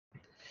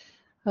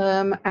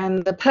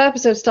And the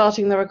purpose of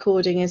starting the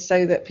recording is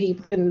so that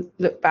people can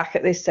look back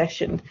at this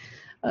session.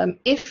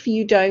 If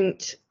you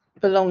don't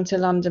belong to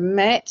London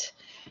Met,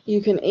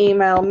 you can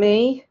email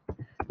me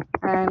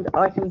and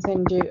I can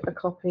send you a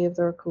copy of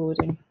the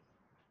recording.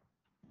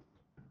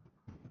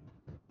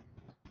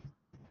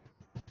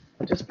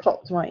 I just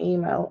popped my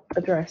email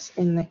address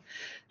in the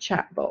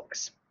chat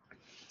box.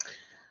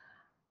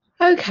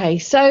 Okay,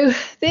 so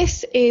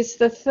this is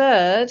the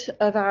third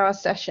of our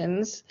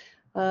sessions.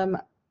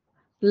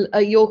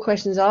 Your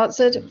questions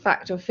answered,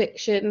 fact or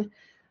fiction.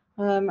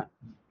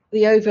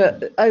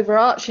 The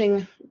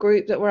overarching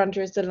group that we're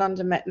under is the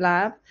London Met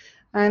Lab.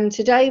 And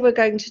today we're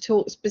going to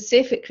talk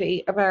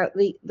specifically about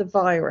the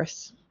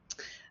virus.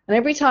 And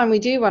every time we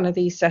do one of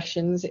these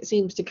sessions, it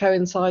seems to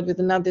coincide with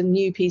another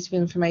new piece of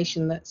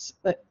information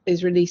that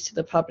is released to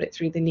the public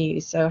through the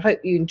news. So I hope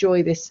you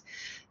enjoy this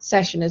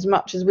session as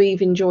much as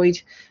we've enjoyed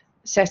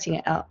setting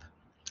it up.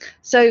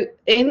 So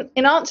in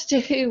answer to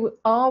who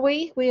are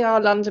we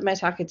are London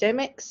Met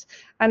academics,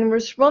 and in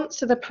response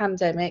to the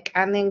pandemic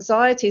and the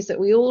anxieties that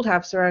we all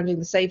have surrounding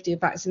the safety of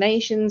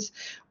vaccinations,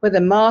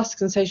 whether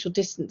masks and social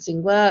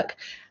distancing work,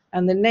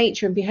 and the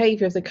nature and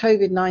behaviour of the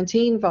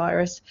COVID-19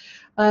 virus,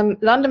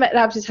 London Met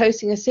Labs is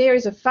hosting a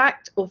series of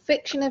fact or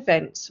fiction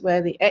events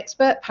where the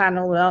expert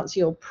panel will answer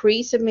your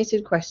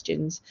pre-submitted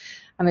questions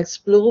and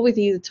explore with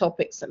you the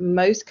topics that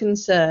most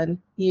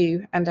concern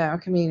you and our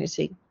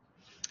community.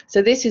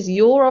 So this is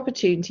your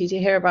opportunity to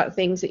hear about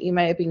things that you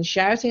may have been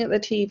shouting at the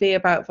TV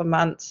about for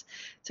months,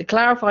 to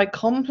clarify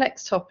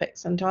complex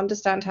topics and to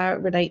understand how it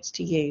relates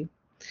to you.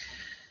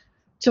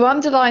 To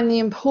underline the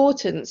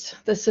importance,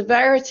 the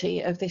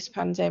severity of this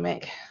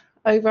pandemic,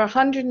 over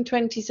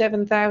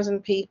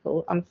 127,000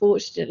 people,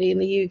 unfortunately, in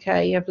the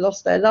UK have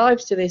lost their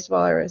lives to this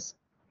virus.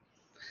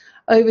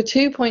 Over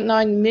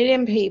 2.9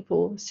 million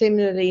people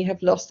similarly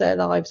have lost their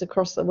lives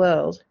across the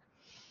world.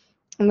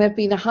 And there have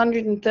been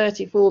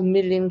 134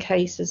 million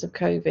cases of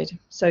COVID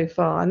so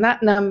far, and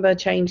that number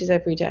changes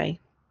every day.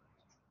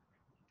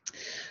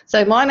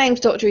 So my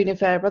name's Dr. Una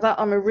Fairbrother.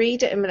 I'm a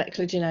reader in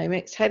molecular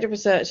genomics, head of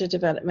research and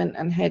development,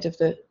 and head of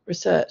the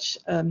research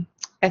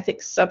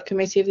ethics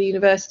subcommittee of the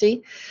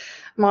university.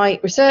 My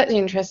research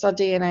interests are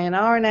DNA and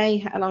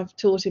RNA, and I've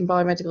taught in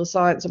biomedical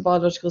science and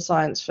biological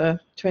science for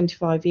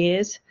 25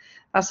 years.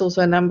 That's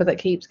also a number that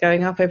keeps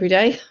going up every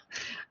day.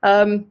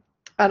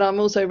 And I'm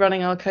also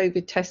running our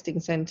COVID testing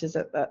centres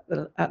at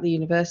the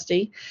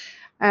university.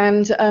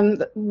 And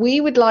we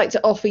would like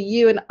to offer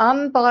you an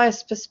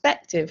unbiased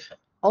perspective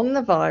on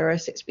the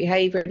virus, its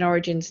behaviour and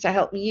origins, to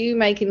help you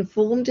make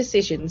informed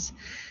decisions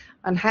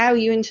on how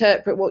you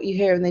interpret what you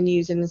hear in the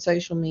news and in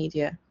social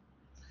media.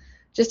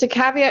 Just a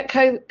caveat,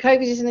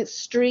 COVID is an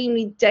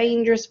extremely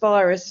dangerous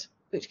virus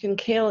which can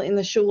kill in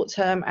the short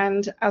term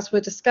and, as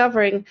we're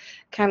discovering,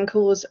 can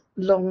cause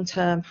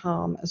long-term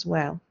harm as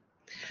well.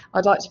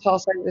 I'd like to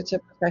pass over to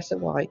Professor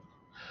White.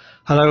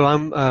 Hello,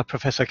 I'm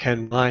Professor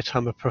Ken White.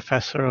 I'm a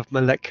professor of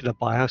molecular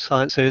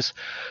biosciences.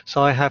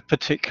 So I have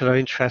particular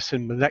interest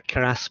in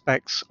molecular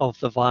aspects of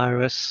the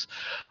virus,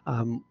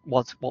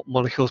 what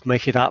molecules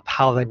make it up,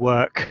 how they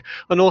work,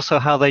 and also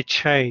how they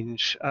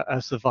change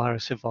as the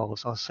virus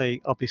evolves.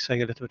 I'll be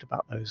saying a little bit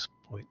about those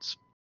points.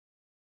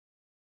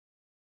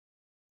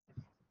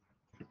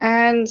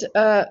 And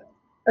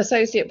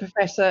Associate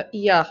Professor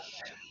Yuff.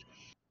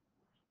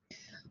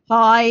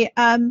 Hi,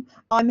 I'm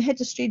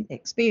Head of Student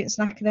Experience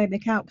and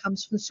Academic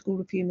Outcomes for the School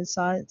of Human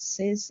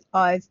Sciences.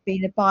 I've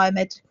been a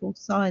biomedical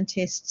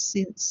scientist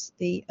since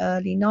the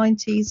early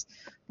 90s.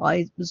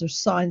 I was a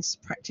science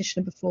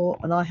practitioner before,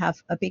 and I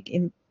have a big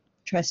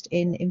interest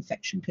in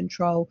infection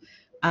control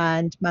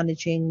and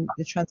managing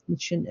the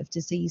transmission of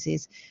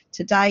diseases.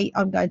 Today,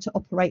 I'm going to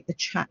operate the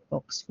chat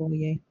box for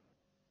you.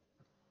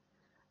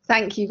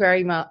 Thank you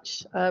very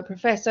much.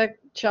 Professor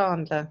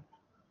Chandler.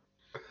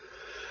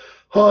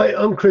 Hi,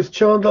 I'm Chris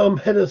Chandler. I'm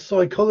head of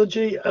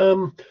psychology.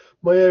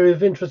 My area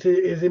of interest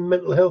is in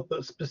mental health,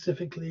 but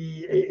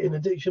specifically in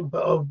addiction,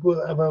 but I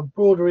will have a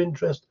broader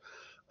interest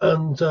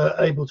and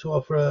able to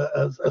offer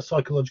a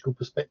psychological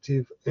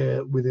perspective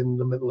within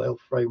the mental health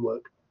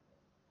framework.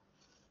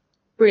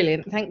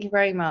 Brilliant. Thank you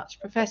very much.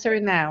 Professor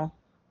Inal.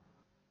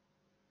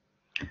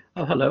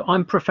 Oh, hello.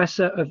 I'm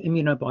Professor of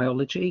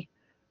Immunobiology.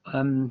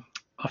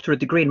 After a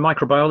degree in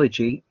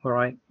microbiology, where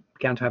I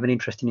began to have an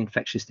interest in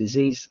infectious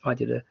disease, I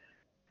did a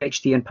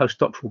PhD and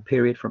postdoctoral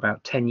period for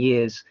about 10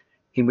 years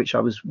in which I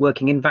was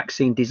working in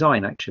vaccine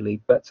design,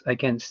 actually, but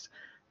against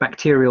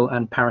bacterial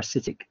and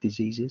parasitic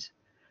diseases.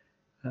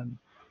 Thank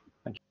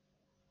you.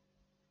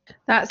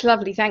 That's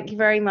lovely. Thank you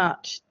very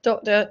much.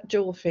 Dr.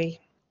 Jorfi.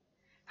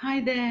 Hi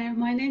there.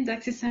 My name is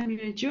Dr.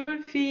 Samira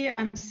Jorfi.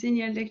 I'm a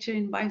senior lecturer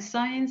in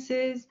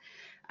biosciences,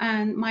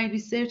 and my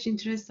research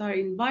interests are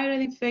in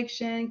viral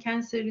infection,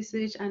 cancer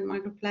research, and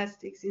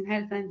microplastics in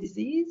health and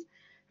disease.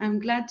 I'm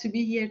glad to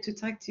be here to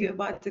talk to you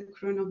about the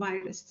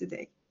coronavirus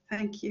today.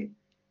 Thank you.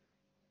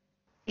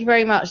 Thank you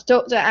very much.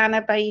 Dr.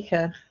 Anna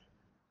Baker.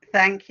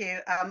 Thank you.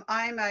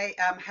 I'm a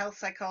health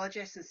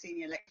psychologist and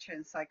senior lecturer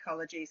in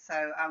psychology.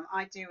 So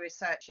I do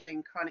research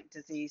in chronic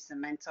disease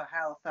and mental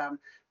health,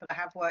 but I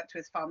have worked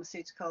with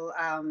pharmaceutical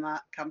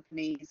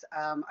companies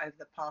over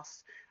the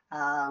past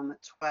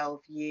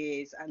 12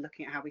 years,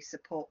 looking at how we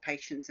support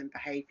patients in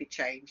behaviour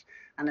change,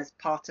 and as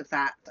part of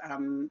that,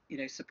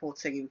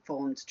 supporting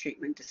informed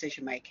treatment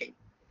decision making.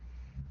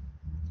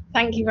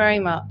 Thank you very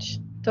much.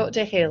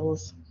 Dr.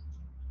 Hills.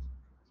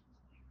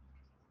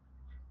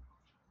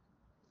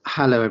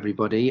 Hello,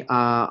 everybody.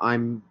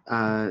 I'm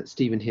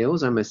Stephen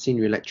Hills. I'm a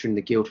senior lecturer in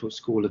the Guildhall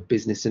School of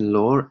Business and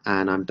Law,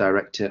 and I'm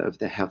director of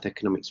the Health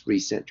Economics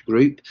Research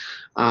Group.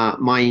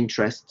 My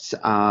interests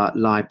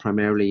lie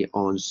primarily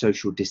on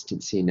social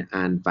distancing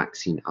and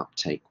vaccine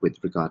uptake with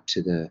regard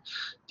to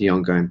the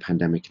ongoing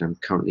pandemic, and I'm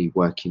currently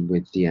working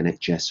with the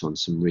NHS on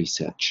some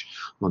research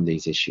on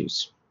these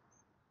issues.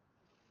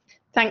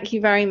 Thank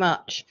you very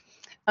much.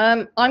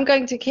 I'm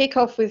going to kick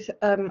off with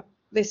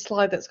this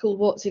slide that's called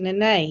What's in a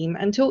Name,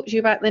 and talk to you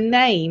about the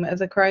name of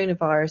the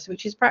coronavirus,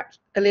 which is perhaps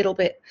a little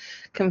bit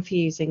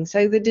confusing.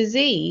 So the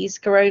disease,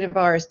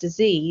 coronavirus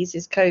disease,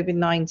 is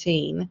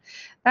COVID-19.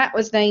 That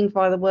was named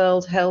by the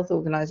World Health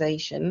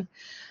Organization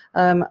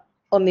on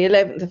the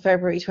 11th of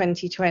February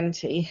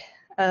 2020.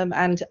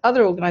 And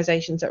other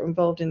organisations that were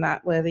involved in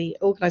that were the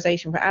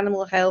Organisation for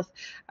Animal Health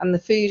and the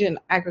Food and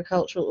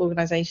Agricultural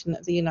Organization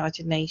of the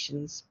United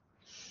Nations.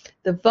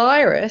 The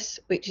virus,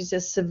 which is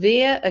a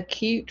severe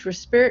acute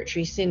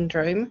respiratory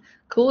syndrome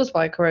caused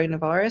by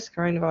coronavirus,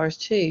 coronavirus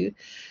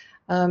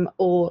 2,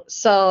 or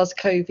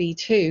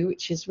SARS-CoV-2,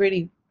 which is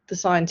really the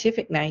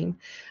scientific name,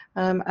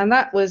 and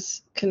that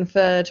was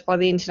conferred by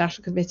the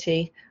International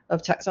Committee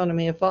of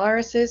Taxonomy of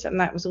Viruses, and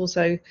that was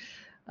also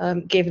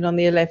given on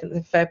the 11th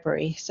of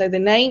February. So the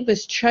name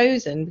was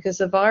chosen because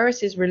the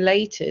virus is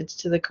related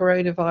to the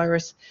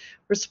coronavirus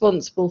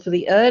responsible for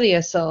the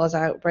earlier SARS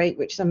outbreak,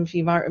 which some of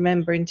you might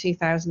remember in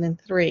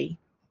 2003.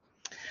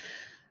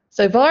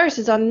 So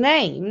viruses are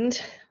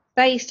named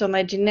based on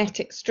their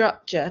genetic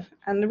structure,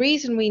 and the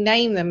reason we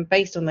name them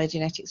based on their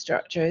genetic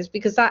structure is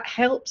because that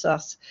helps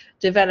us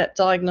develop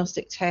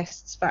diagnostic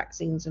tests,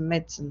 vaccines and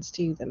medicines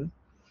to them.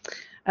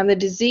 And the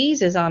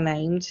diseases are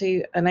named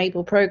to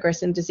enable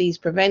progress in disease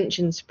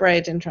prevention,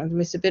 spread and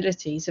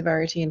transmissibility,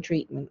 severity and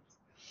treatment.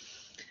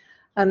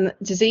 And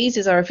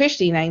diseases are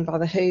officially named by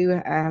the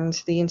WHO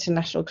and the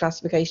International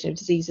Classification of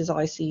Diseases,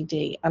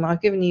 ICD, and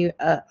I've given you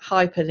a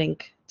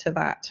hyperlink to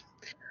that.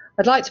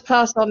 I'd like to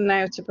pass on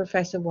now to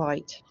Professor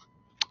White.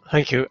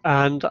 Thank you,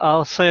 and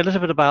I'll say a little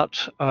bit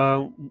about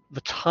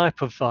the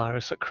type of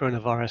virus that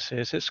coronavirus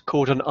is. It's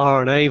called an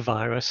RNA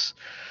virus,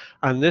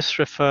 and this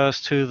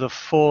refers to the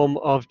form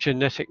of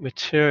genetic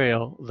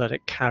material that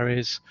it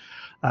carries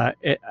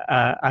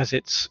as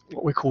its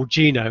what we call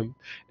genome,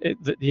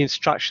 the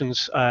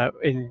instructions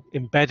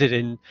embedded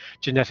in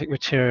genetic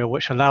material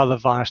which allow the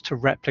virus to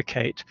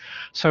replicate.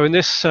 So in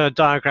this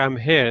diagram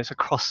here, it's a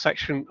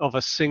cross-section of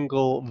a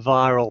single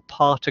viral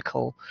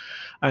particle.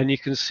 And you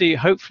can see,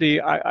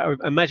 hopefully, I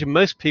imagine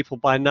most people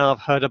by now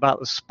have heard about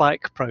the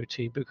spike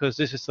protein, because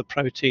this is the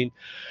protein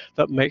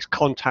that makes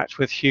contact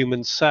with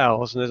human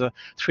cells. And there's a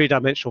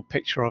three-dimensional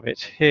picture of it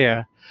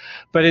here.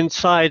 But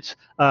inside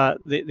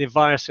the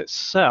virus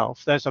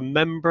itself, there's a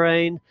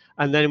membrane,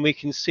 and then we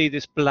can see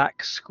this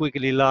black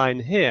squiggly line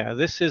here.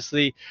 This is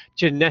the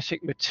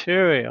genetic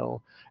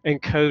material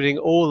encoding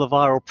all the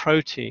viral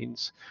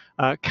proteins,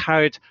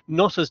 carried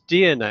not as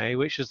DNA,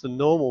 which is the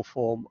normal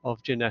form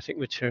of genetic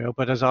material,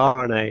 but as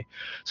RNA.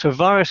 So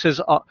viruses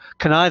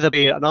can either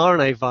be an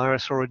RNA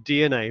virus or a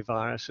DNA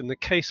virus. In the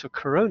case of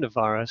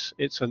coronavirus,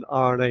 it's an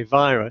RNA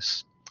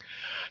virus.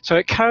 So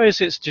it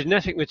carries its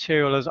genetic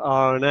material as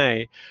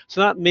RNA.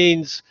 So that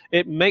means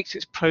it makes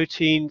its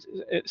protein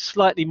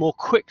slightly more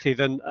quickly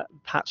than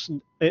perhaps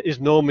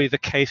is normally the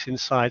case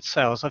inside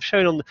cells. I've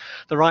shown on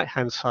the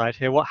right-hand side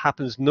here what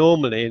happens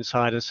normally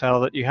inside a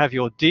cell, that you have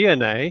your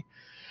DNA,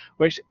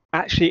 which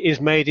actually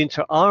is made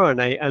into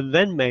RNA and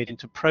then made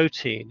into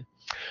protein.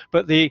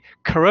 But the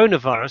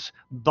coronavirus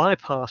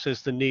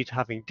bypasses the need to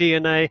having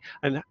DNA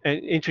and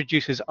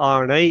introduces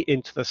RNA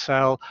into the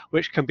cell,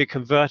 which can be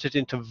converted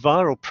into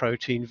viral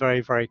protein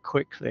very, very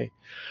quickly.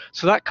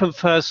 So that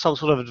confers some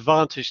sort of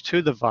advantage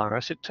to the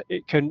virus.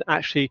 It can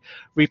actually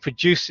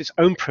reproduce its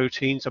own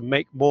proteins and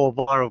make more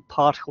viral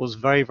particles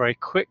very, very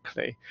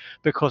quickly,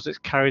 because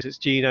it carries its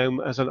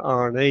genome as an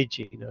RNA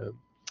genome.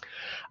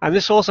 And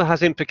this also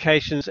has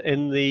implications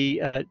in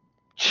the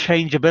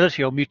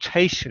changeability or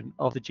mutation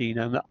of the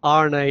genome. That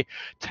RNA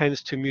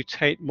tends to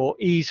mutate more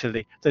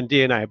easily than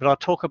DNA, but I'll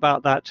talk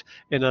about that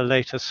in a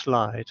later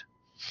slide.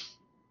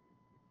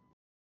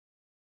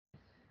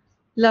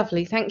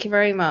 Lovely, thank you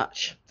very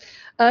much.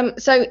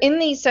 So in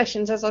these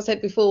sessions, as I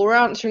said before, we're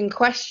answering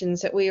questions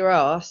that we were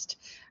asked,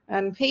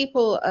 and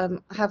people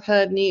have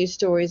heard news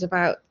stories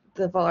about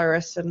the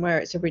virus and where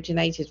it's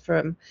originated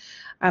from,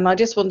 and I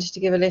just wanted to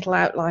give a little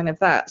outline of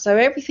that. So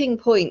everything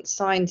points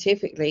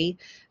scientifically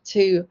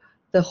to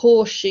the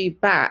horseshoe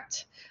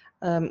bat,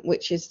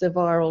 which is the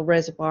viral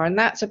reservoir, and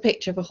that's a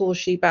picture of a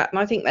horseshoe bat, and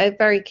I think they're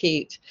very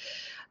cute.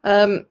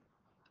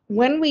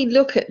 when we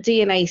look at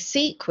DNA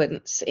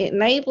sequence, it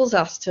enables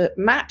us to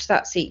match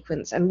that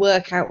sequence and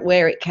work out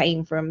where it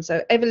came from.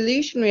 So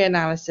evolutionary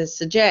analysis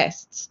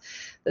suggests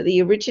that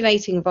the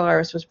originating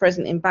virus was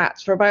present in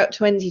bats for about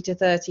 20 to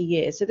 30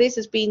 years. So this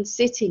has been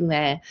sitting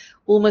there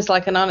almost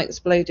like an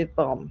unexploded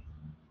bomb.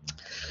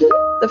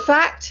 The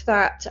fact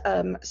that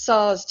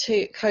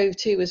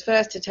SARS-CoV-2 was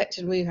first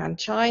detected in Wuhan,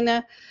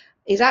 China,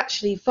 is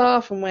actually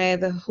far from where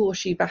the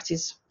horseshoe bat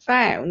is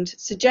found,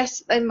 suggests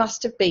that there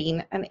must have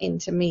been an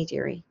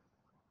intermediary.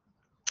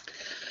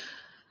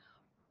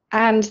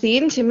 And the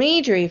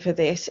intermediary for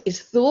this is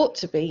thought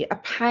to be a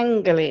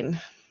pangolin.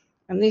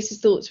 And this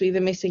is thought to be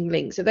the missing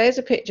link. So there's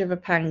a picture of a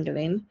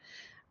pangolin,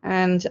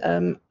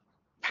 and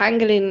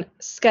pangolin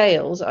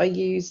scales are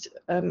used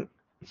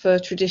for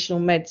traditional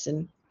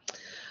medicine,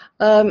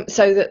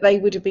 so that they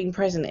would have been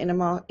present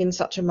in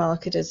such a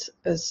market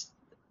as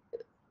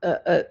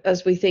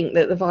we think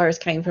that the virus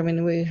came from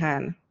in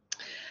Wuhan.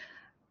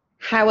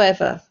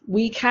 However,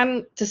 we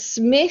can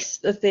dismiss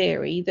the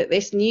theory that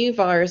this new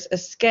virus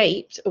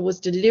escaped or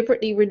was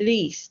deliberately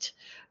released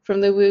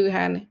from the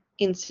Wuhan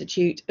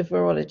Institute of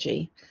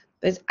Virology.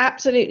 There's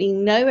absolutely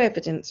no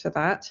evidence for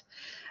that,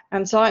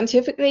 and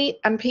scientifically,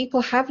 and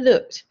people have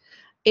looked,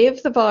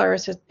 if the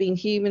virus had been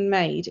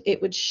human-made,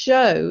 it would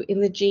show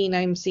in the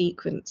genome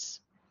sequence.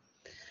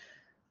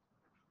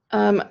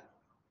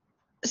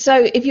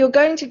 So if you're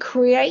going to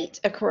create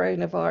a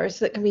coronavirus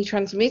that can be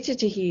transmitted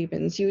to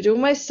humans, you would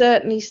almost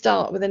certainly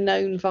start with a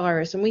known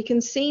virus, and we can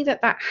see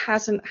that that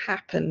hasn't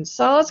happened.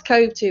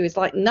 SARS-CoV-2 is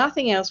like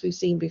nothing else we've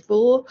seen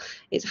before.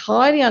 It's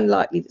highly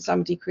unlikely that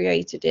somebody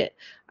created it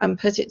and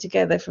put it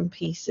together from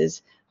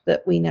pieces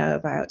that we know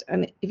about.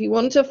 And if you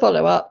want to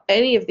follow up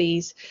any of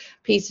these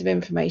pieces of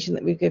information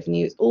that we've given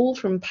you, it's all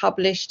from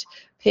published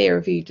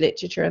peer-reviewed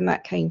literature, and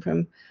that came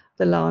from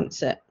The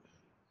Lancet.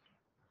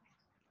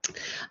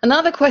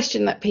 Another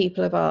question that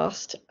people have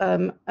asked,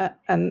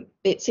 and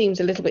it seems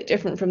a little bit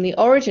different from the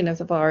origin of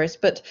the virus,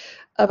 but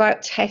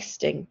about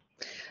testing.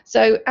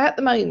 So at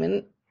the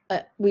moment,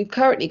 we've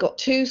currently got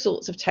two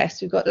sorts of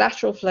tests. We've got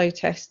lateral flow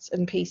tests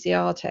and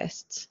PCR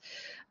tests.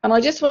 And I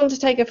just wanted to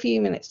take a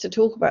few minutes to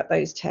talk about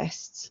those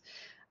tests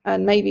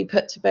and maybe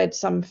put to bed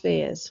some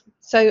fears.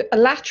 So a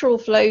lateral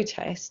flow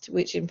test,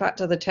 which in fact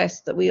are the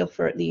tests that we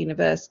offer at the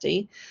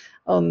university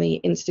on the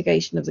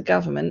instigation of the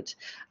government,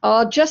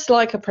 are just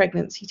like a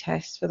pregnancy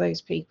test for those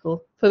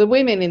people, for the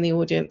women in the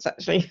audience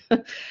actually.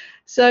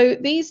 So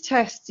these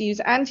tests use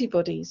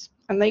antibodies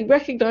and they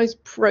recognize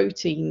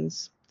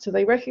proteins. So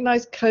they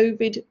recognize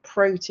COVID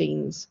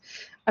proteins.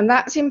 And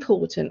that's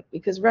important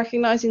because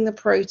recognizing the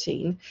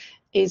protein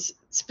is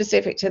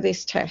specific to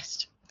this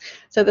test.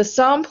 So the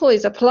sample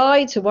is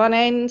applied to one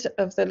end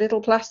of the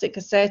little plastic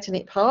cassette and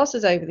it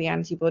passes over the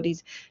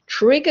antibodies,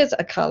 triggers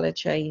a color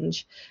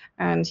change,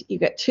 and you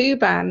get two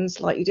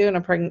bands like you do in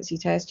a pregnancy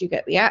test. You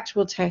get the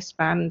actual test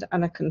band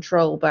and a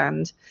control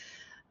band.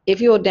 If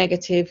you're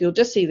negative, you'll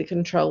just see the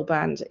control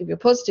band. If you're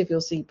positive,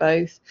 you'll see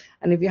both.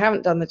 And if you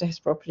haven't done the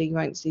test properly, you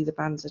won't see the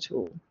bands at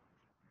all.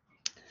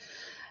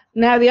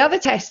 Now, the other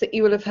test that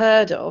you will have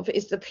heard of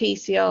is the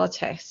PCR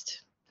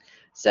test.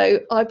 So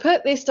I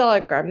put this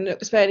diagram, and it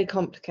was fairly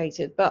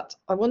complicated, but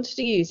I wanted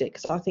to use it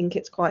because I think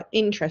it's quite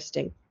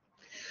interesting.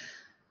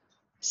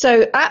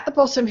 So at the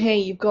bottom here,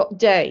 you've got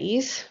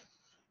days,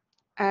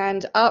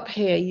 and up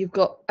here, you've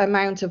got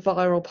amount of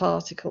viral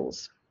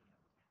particles.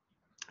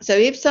 So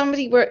if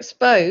somebody were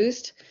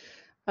exposed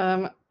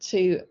to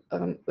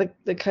the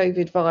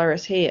COVID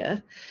virus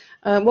here,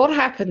 what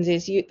happens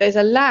is there's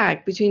a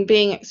lag between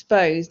being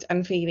exposed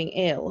and feeling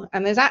ill,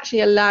 and there's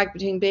actually a lag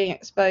between being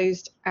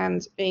exposed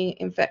and being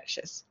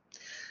infectious.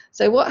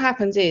 So what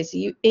happens is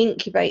you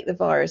incubate the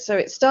virus, so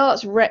it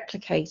starts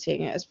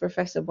replicating, as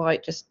Professor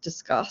White just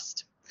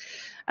discussed,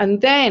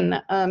 and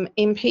then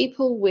in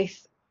people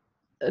with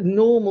a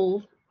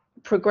normal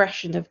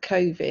progression of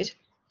COVID,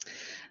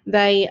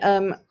 they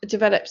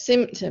develop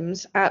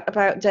symptoms at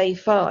about day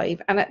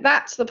 5, and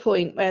that's the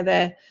point where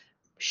they're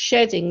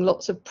shedding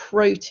lots of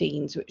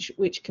proteins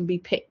which can be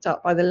picked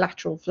up by the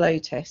lateral flow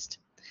test.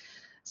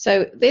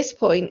 So at this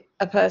point,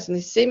 a person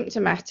is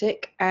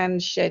symptomatic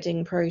and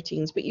shedding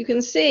proteins, but you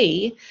can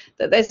see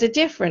that there's a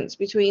difference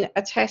between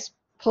a test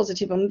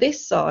positive on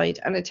this side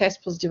and a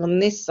test positive on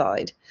this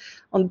side.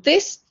 On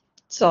this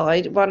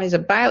side, one is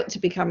about to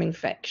become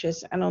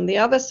infectious, and on the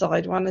other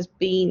side, one has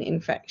been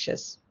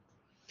infectious.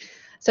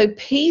 So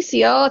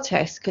PCR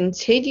tests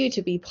continue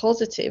to be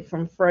positive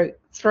from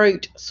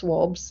throat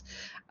swabs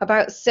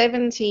about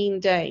 17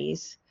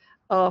 days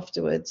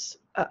afterwards,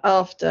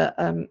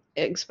 after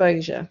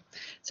exposure.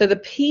 So the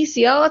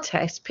PCR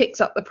test picks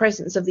up the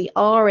presence of the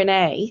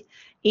RNA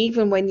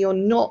even when you're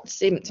not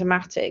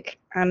symptomatic,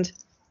 and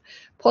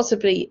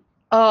possibly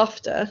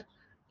after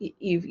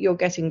you're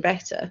getting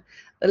better.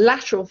 The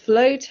lateral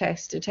flow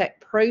tests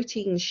detect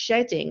protein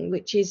shedding,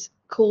 which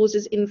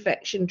causes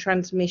infection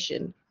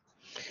transmission.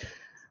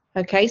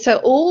 Okay, so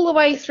all the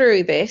way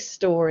through this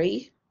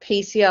story,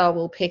 PCR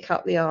will pick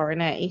up the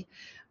RNA,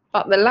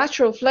 but the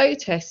lateral flow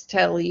tests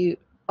tell you,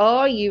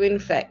 are you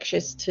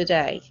infectious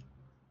today?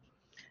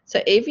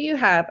 So if you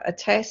have a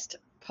test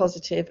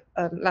positive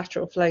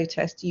lateral flow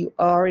test, you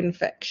are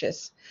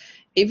infectious.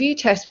 If you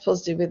test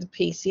positive with a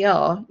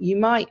PCR, you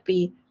might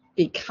be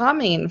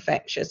becoming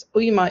infectious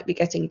or you might be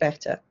getting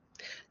better.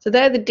 So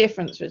they're the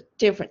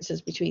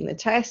differences between the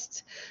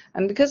tests.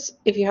 And because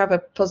if you have a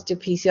positive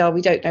PCR,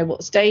 we don't know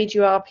what stage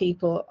you are,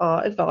 people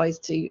are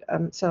advised to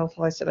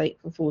self-isolate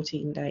for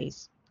 14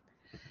 days.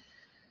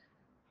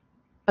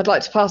 I'd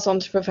like to pass on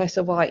to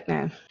Professor White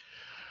now.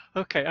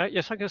 Okay,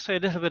 yes, I'm going to say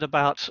a little bit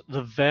about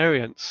the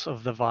variants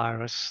of the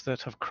virus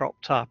that have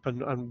cropped up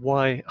and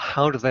why,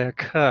 how do they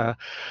occur.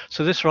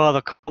 So this rather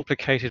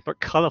complicated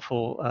but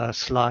colourful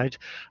slide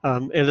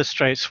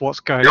illustrates what's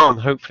going on,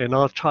 hopefully, and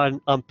I'll try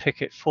and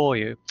unpick it for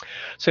you.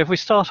 So if we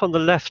start on the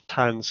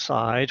left-hand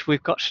side,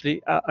 we've got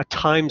actually a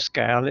time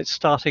scale, and it's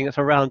starting at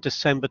around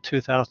December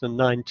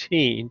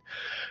 2019,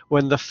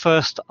 when the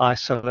first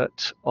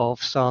isolate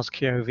of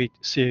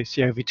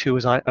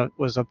SARS-CoV-2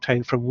 was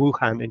obtained from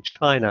Wuhan in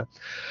China.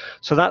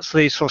 So that's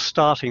the sort of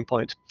starting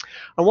point.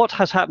 And what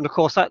has happened, of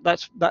course,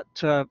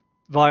 that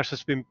virus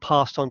has been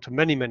passed on to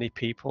many, many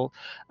people.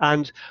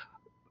 And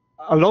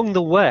along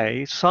the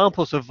way,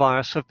 samples of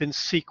virus have been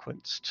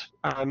sequenced.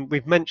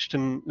 We've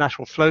mentioned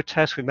lateral flow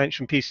tests, we've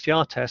mentioned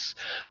PCR tests,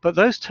 but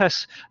those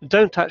tests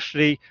don't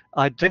actually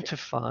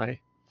identify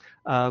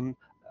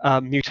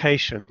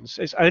mutations.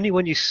 It's only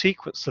when you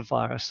sequence the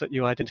virus that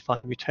you identify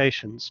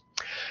mutations.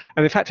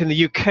 And in fact, in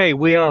the UK,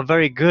 we are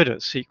very good at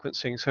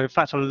sequencing. So in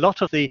fact, a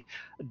lot of the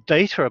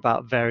data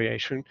about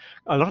variation,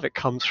 a lot of it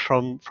comes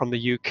from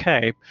the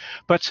UK.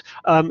 But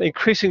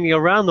increasingly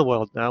around the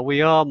world now,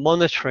 we are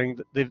monitoring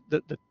the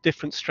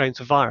different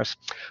strains of virus.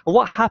 And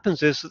what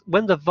happens is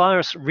when the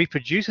virus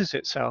reproduces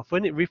itself,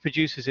 when it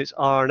reproduces its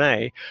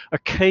RNA,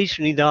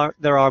 occasionally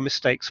there are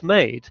mistakes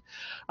made.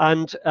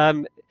 And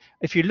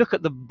if you look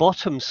at the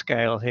bottom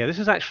scale here, this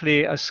is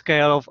actually a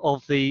scale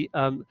of the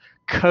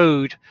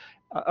code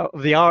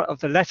of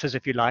the letters,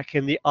 if you like,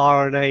 in the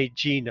RNA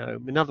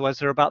genome. In other words,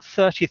 there are about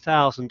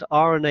 30,000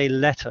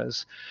 RNA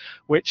letters,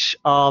 which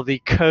are the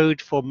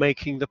code for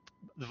making the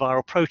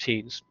viral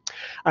proteins.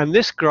 And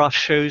this graph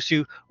shows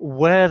you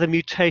where the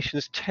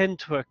mutations tend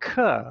to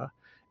occur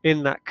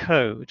in that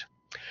code.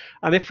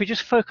 And if we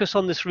just focus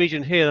on this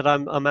region here that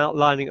I'm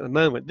outlining at the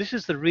moment, this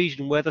is the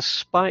region where the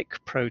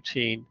spike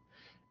protein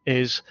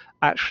is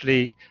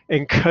actually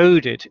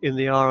encoded in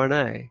the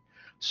RNA.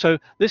 So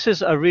this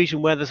is a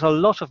region where there's a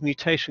lot of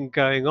mutation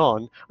going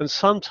on, and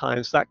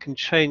sometimes that can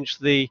change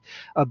the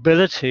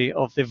ability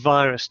of the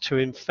virus to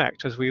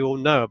infect, as we all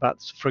know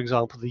about, for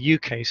example, the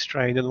UK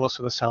strain and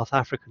also the South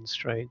African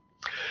strain.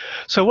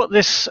 So what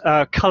this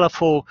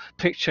colourful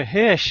picture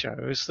here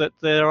shows that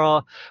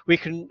we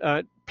can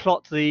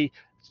plot the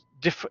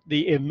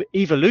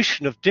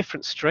evolution of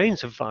different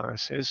strains of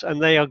viruses,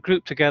 and they are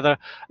grouped together.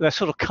 They're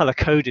sort of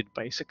color-coded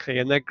basically,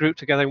 and they're grouped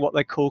together in what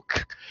they call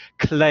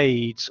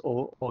clades,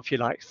 or if you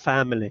like,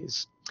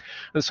 families.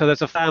 And so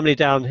there's a family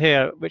down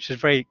here which is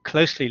very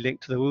closely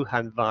linked to the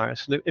Wuhan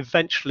virus, and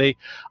eventually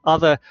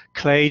other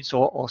clades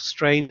or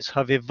strains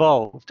have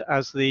evolved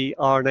as the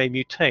RNA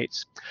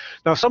mutates.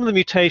 Now, some of the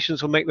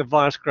mutations will make the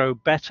virus grow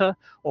better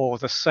or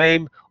the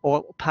same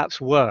or perhaps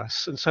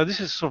worse, and so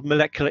this is sort of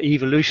molecular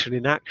evolution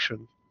in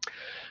action.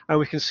 And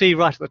we can see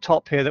right at the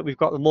top here that we've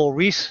got the more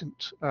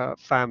recent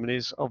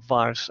families of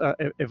virus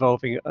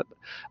evolving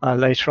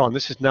later on.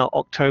 This is now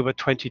October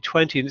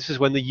 2020, and this is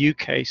when the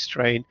UK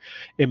strain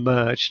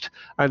emerged.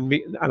 And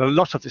a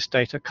lot of this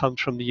data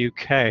comes from the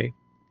UK.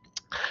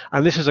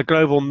 And this is a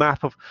global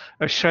map of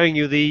showing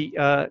you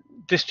the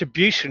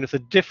distribution of the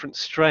different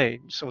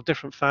strains or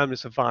different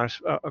families of virus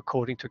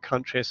according to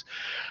countries.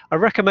 I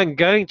recommend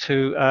going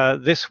to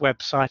this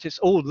website. It's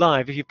all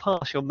live. If you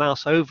pass your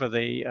mouse over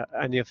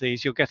any of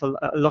these, you'll get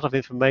a lot of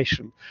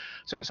information.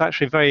 So it's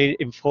actually very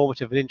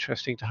informative and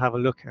interesting to have a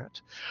look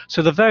at.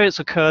 So the variants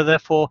occur,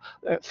 therefore,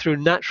 through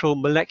natural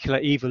molecular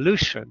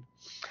evolution.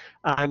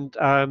 And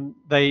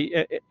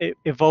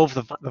evolve.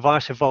 The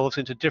virus evolves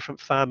into different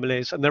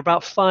families, and there are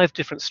about 5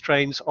 different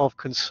strains of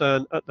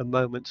concern at the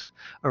moment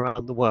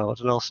around the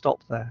world. And I'll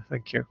stop there.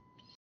 Thank you.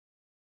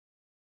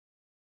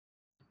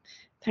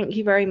 Thank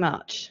you very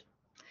much.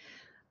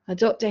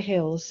 Dr.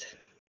 Hills.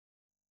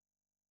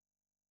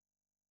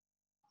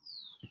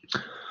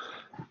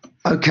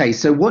 Okay,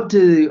 so what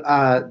do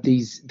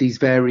these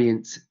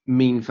variants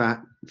mean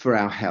for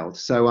our health?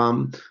 So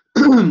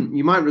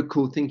you might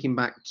recall, thinking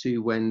back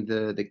to when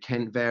the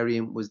Kent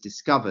variant was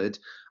discovered,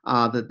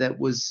 that there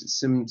was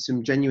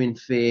some genuine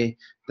fear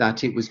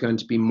that it was going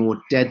to be more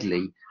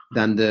deadly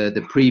than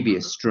the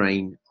previous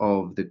strain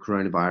of the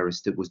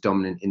coronavirus that was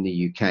dominant in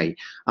the UK.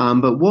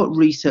 But what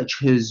research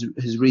has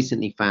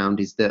recently found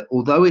is that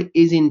although it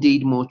is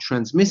indeed more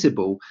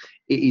transmissible,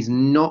 it is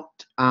not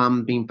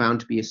being found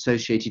to be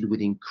associated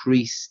with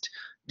increased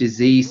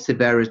disease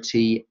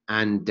severity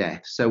and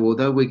death. So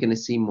although we're going to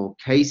see more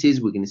cases,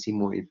 we're going to see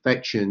more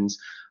infections,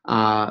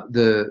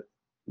 the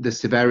the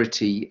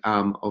severity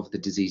of the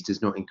disease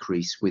does not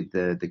increase with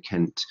the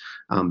Kent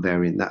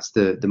variant. That's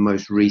the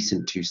most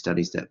recent 2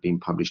 studies that have been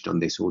published on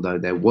this, although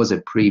there was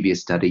a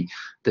previous study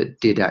that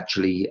did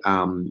actually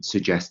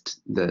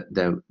suggest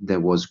that there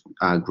was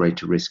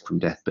greater risk from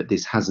death, but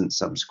this hasn't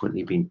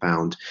subsequently been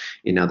found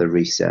in other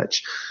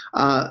research.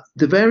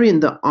 The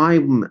variant that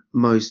I'm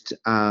most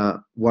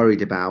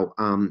worried about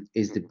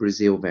is the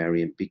Brazil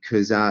variant,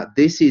 because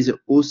this is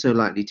also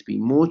likely to be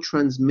more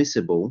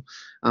transmissible,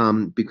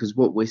 because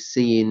what we're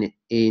seeing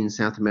in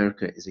South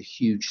America is a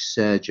huge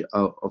surge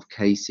of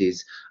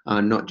cases,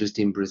 not just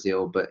in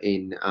Brazil, but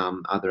in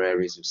other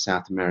areas of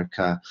South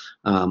America,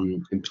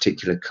 in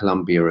particular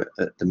Colombia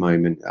at the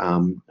moment.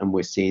 And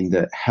we're seeing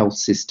that health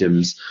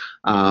systems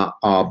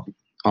are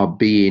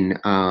being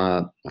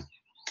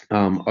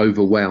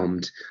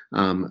overwhelmed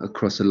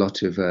across a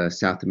lot of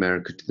South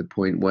America, to the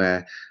point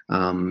where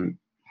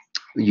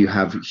you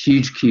have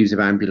huge queues of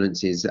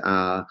ambulances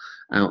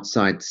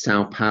outside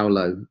Sao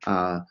Paulo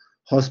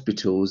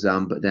hospitals,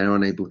 but they're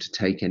unable to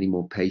take any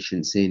more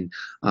patients in.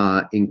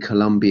 In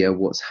Colombia,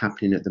 what's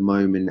happening at the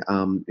moment,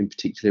 in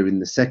particular in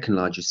the second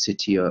largest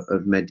city of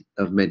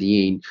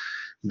Medellin,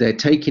 they're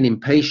taking in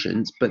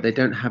patients, but they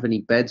don't have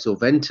any beds or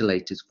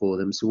ventilators for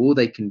them. So all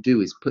they can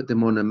do is put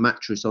them on a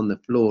mattress on the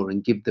floor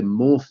and give them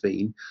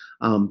morphine,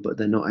 but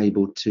they're not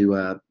able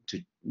to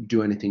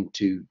do anything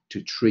to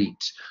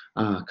treat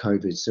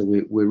COVID. So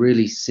we're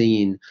really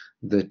seeing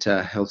that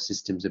health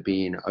systems are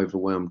being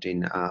overwhelmed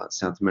in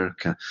South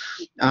America.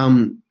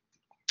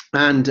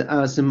 And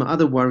some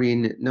other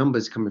worrying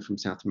numbers coming from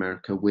South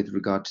America with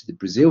regard to the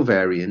Brazil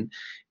variant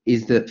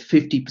is that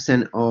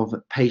 50% of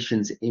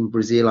patients in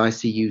Brazil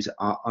ICUs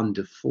are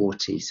under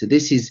 40. So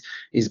this is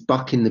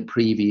bucking the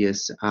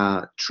previous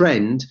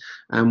trend,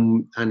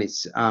 and it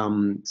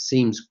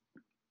seems.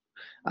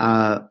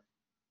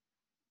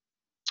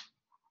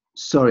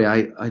 Sorry,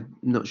 I'm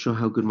not sure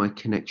how good my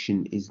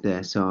connection is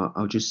there, so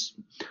I'll just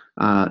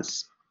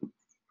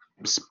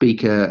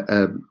speak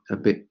a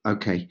bit.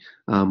 Okay.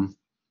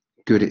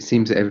 Good. It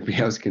seems that everybody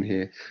else can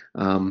hear.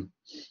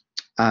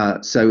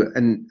 So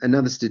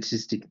another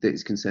statistic that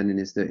is concerning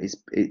is that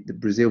the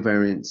Brazil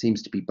variant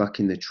seems to be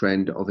bucking the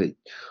trend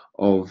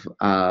of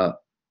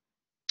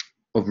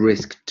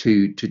risk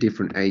to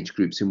different age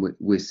groups, and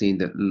we're seeing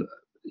that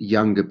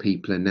younger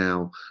people are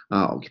now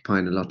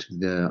occupying a lot of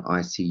the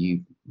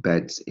ICU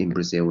beds in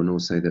Brazil, and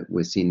also that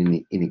we're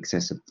seeing in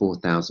excess of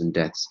 4,000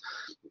 deaths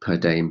per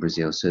day in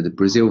Brazil. So the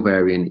Brazil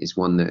variant is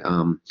one that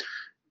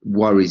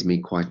worries me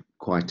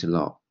quite a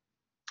lot.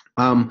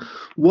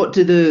 What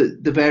do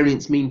the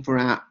variants mean for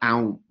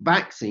our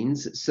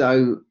vaccines?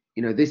 So,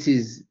 you know, this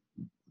is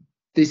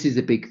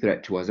a big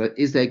threat to us.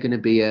 Is there going to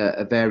be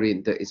a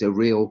variant that is a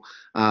real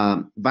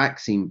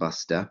vaccine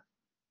buster?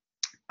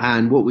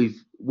 And what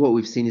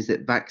we've seen is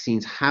that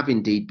vaccines have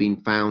indeed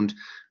been found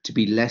to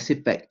be less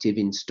effective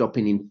in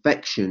stopping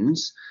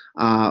infections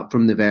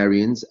from the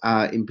variants.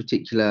 In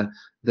particular,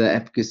 the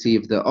efficacy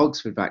of the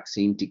Oxford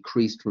vaccine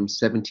decreased from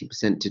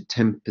 70% to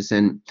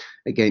 10%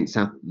 against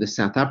the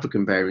South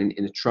African variant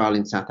in a trial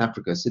in South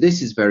Africa. So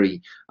this is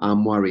very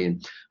worrying.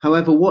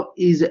 However, what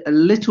is a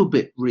little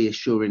bit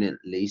reassuring, at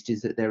least,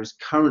 is that there is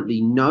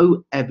currently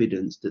no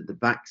evidence that the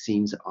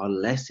vaccines are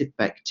less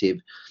effective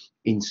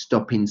in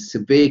stopping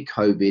severe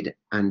COVID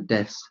and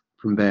deaths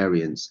from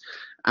variants.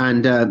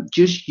 And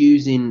just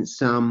using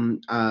some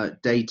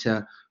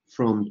data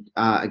from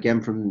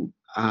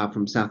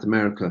South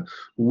America,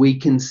 we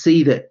can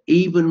see that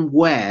even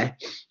where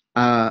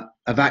a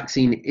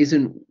vaccine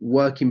isn't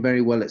working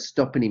very well at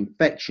stopping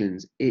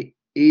infections, it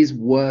is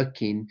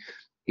working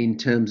in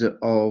terms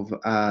of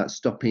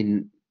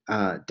stopping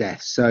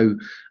deaths. So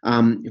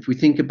if we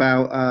think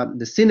about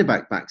the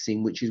Sinovac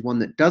vaccine, which is one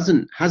that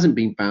hasn't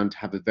been found to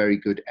have a very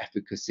good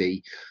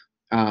efficacy,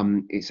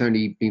 it's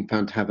only been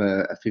found to have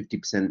a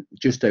 50%,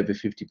 just over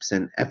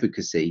 50%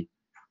 efficacy.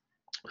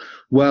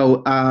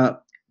 Well,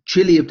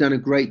 Chile have done a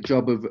great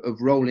job of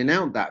rolling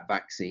out that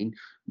vaccine,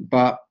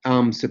 but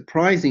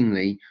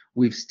surprisingly,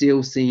 we've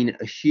still seen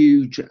a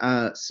huge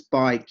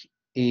spike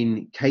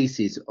in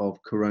cases of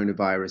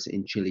coronavirus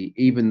in Chile,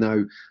 even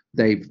though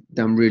they've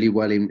done really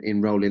well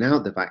in rolling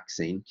out the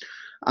vaccine.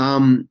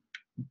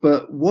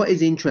 But what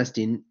is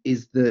interesting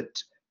is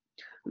that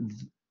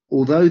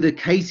although the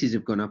cases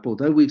have gone up,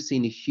 although we've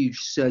seen a huge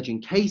surge in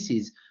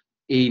cases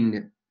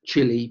in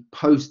Chile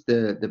post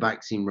the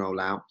vaccine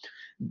rollout,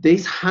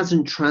 this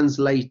hasn't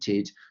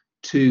translated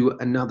to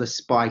another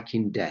spike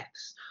in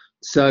deaths.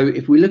 So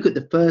if we look at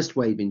the first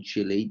wave in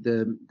Chile,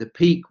 the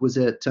peak was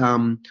at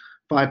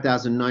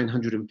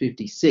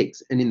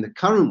 5,956, and in the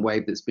current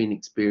wave that's been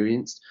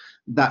experienced,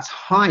 that's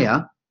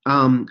higher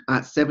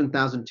at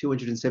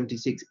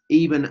 7,276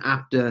 even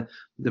after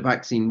the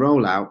vaccine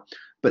rollout.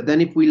 But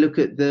then if we look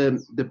at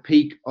the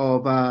peak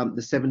of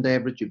the 7-day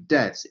average of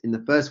deaths, in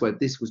the first wave,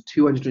 this was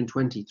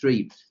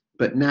 223,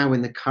 but now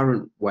in the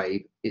current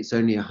wave, it's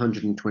only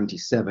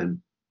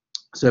 127.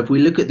 So if we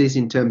look at this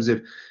in terms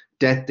of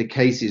death to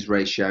cases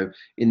ratio,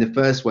 in the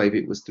first wave,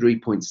 it was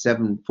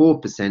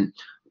 3.74%,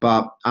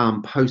 but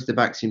post the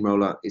vaccine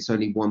rollout, it's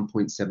only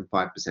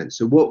 1.75%.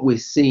 So what we're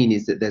seeing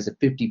is that there's a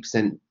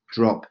 50%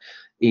 drop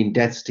in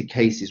deaths to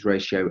cases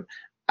ratio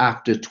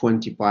after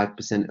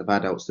 25% of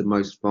adults, the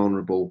most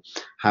vulnerable,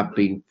 have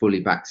been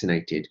fully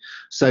vaccinated.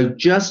 So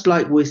just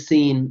like we're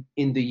seeing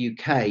in the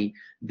UK,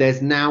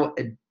 there's now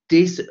a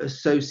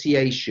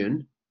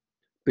disassociation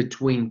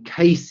between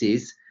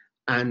cases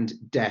and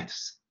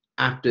deaths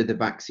after the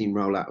vaccine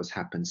rollout has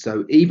happened.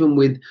 So even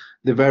with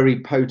the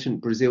very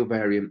potent Brazil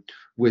variant,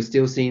 we're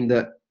still seeing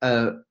that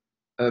a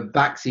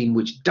vaccine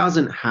which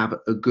doesn't have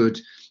a good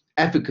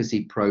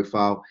efficacy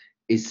profile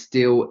is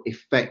still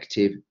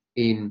effective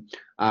in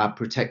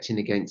protecting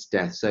against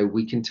death. So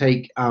we can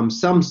take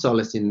some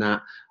solace in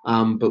that,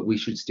 but we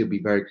should still be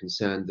very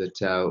concerned that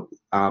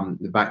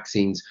the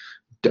vaccines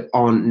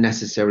aren't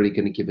necessarily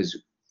going to give us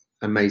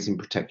amazing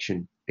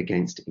protection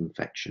against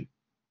infection.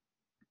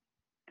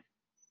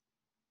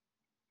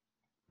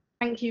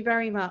 Thank you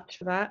very much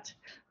for that.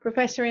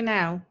 Professor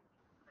Inal.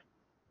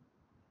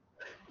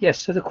 Yes,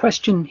 so the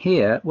question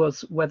here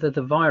was whether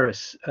the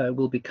virus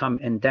will become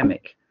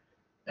endemic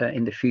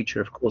in the future.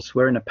 Of course,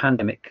 we're in a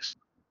pandemic,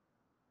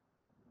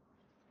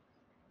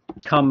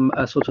 become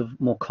a sort of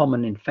more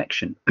common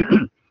infection.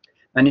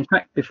 And in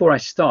fact, before I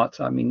start,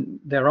 I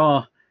mean, there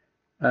are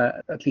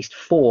at least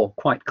 4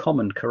 quite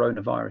common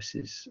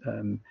coronaviruses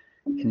in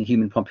the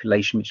human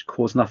population, which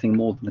cause nothing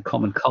more than the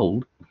common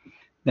cold.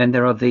 Then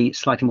there are the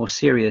slightly more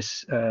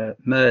serious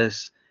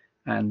MERS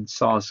and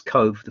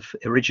SARS-CoV,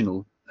 the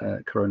original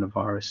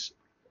coronavirus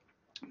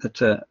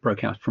that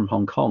broke out from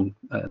Hong Kong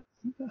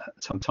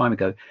some time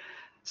ago.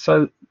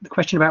 So the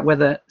question about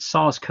whether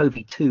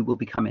SARS-CoV-2 will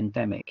become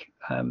endemic,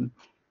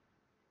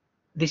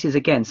 this is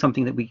again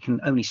something that we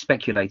can only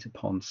speculate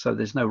upon, so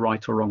there's no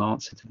right or wrong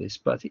answer to this,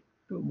 but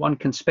one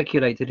can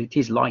speculate that it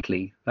is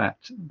likely that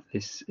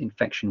this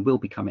infection will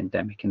become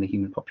endemic in the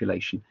human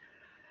population.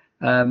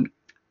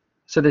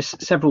 So there's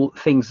several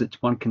things that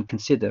one can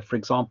consider. For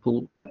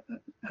example,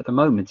 at the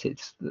moment,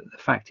 the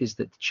fact is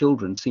that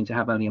children seem to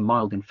have only a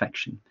mild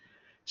infection.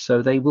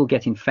 So they will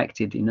get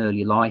infected in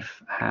early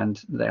life,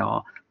 and they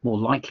are more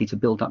likely to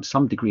build up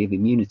some degree of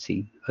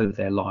immunity over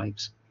their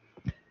lives.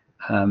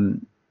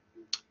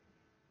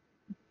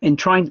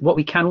 What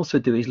we can also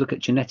do is look at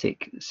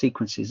genetic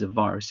sequences of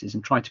viruses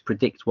and try to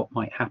predict what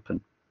might happen.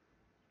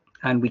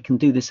 And we can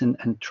do this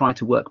and try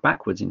to work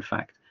backwards, in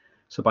fact.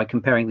 So by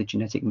comparing the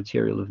genetic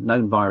material of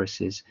known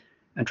viruses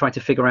and try to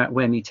figure out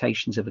where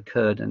mutations have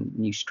occurred and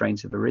new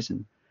strains have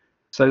arisen.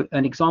 So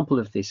an example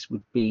of this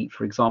would be,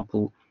 for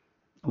example,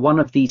 one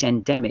of these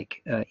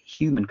endemic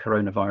human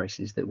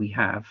coronaviruses that we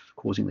have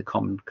causing the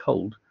common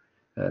cold,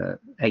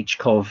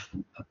 HCOV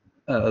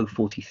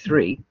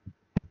 043,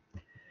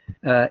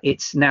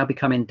 it's now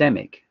become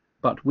endemic.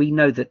 But we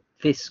know that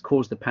this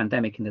caused the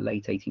pandemic in the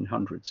late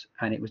 1800s,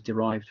 and it was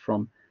derived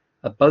from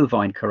a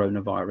bovine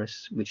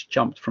coronavirus which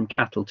jumped from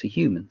cattle to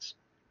humans.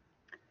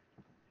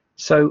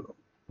 So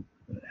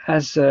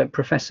as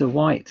Professor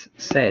White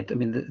said, I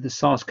mean, the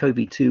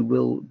SARS-CoV-2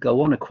 will go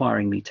on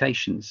acquiring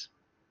mutations,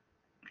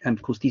 and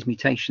of course these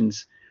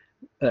mutations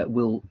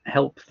will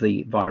help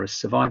the virus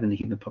survive in the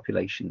human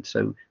population,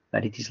 so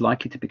that it is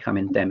likely to become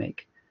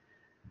endemic.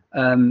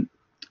 The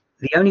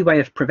only way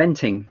of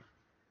preventing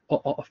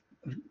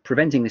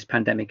this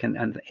pandemic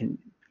and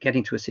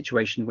getting to a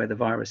situation where the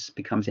virus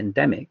becomes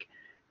endemic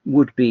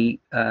would be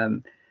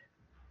an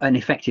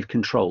effective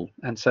control,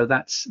 and so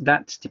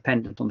that's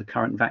dependent on the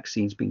current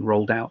vaccines being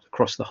rolled out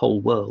across the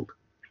whole world.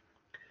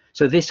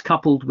 So this,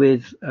 coupled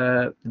with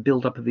the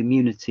build-up of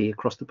immunity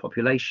across the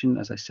population,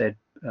 as I said,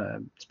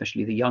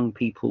 especially the young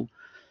people,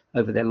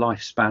 over their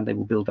lifespan, they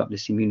will build up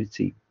this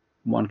immunity.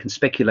 One can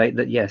speculate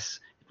that yes,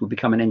 it will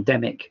become an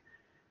endemic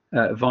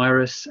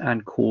virus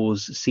and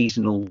cause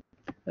seasonal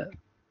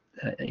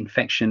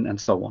infection and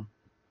so on.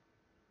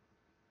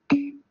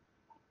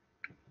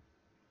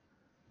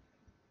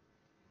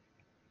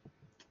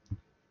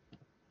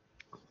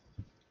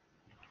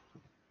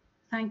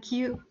 Thank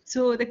you.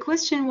 So the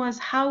question was,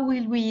 how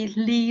will we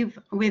live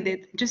with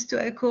it? Just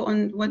to echo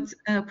on what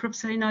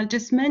Professor Inal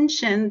just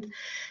mentioned,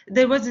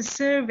 there was a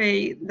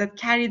survey that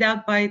carried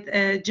out by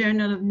the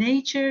Journal of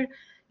Nature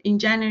in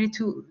January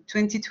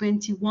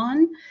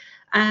 2021,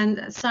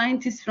 and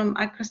scientists from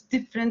across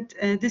different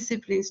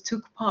disciplines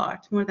took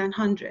part, more than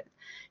 100.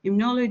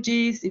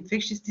 Immunologists,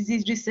 infectious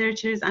disease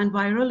researchers, and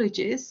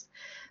virologists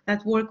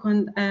that work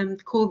on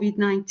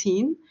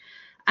COVID-19.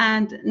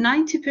 And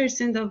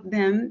 90% of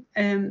them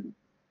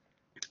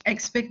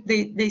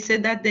they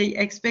said that they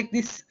expect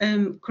this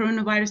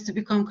coronavirus to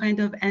become kind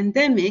of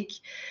endemic,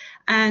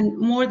 and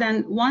more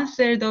than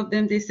 1/3 of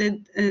them, they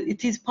said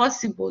it is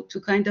possible to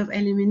kind of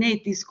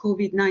eliminate this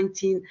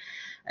COVID-19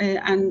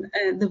 and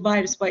the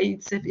virus by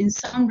itself in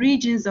some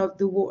regions of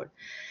the world.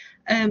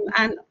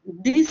 And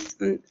this,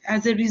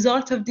 as a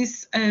result of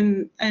this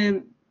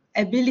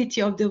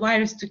ability of the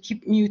virus to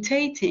keep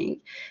mutating.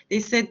 They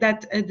said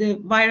that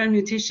the viral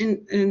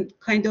mutation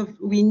kind of,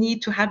 we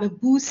need to have a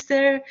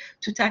booster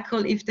to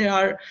tackle if there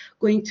are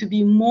going to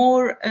be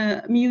more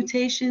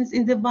mutations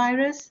in the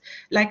virus,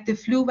 like the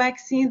flu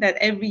vaccine, that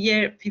every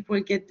year people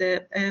get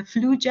the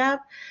flu jab.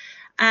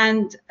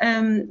 And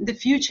the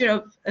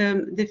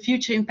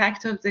future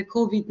impact of the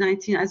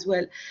COVID-19 as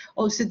well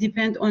also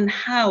depend on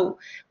how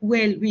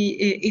well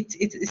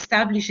it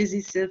establishes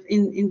itself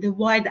in the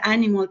wild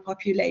animal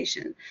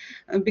population,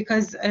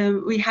 because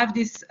we have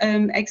this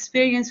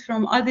experience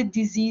from other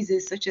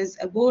diseases such as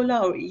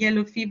Ebola or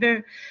yellow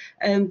fever,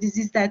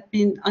 disease that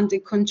been under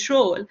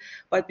control,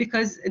 but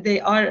because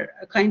they are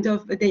kind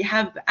of, they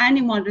have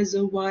animal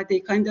reservoir, they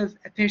kind of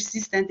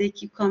persist and they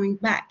keep coming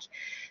back.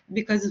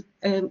 Because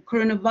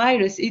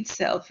coronavirus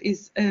itself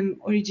is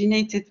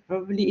originated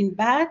probably in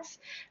bats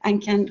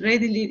and can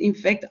readily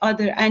infect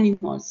other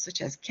animals such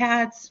as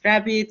cats,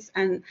 rabbits,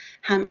 and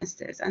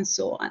hamsters, and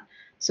so on.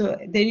 So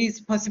there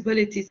is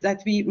possibilities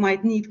that we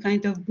might need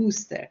kind of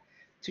booster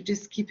to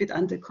just keep it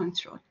under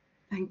control.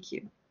 Thank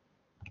you.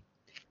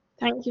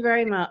 Thank you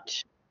very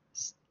much.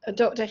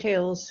 Dr.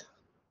 Hills.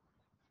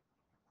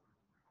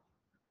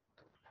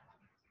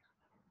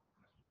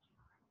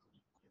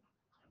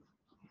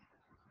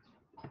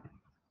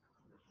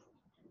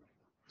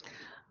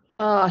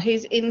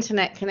 His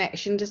internet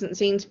connection doesn't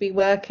seem to be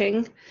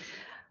working.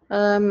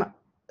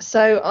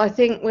 So I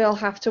think we'll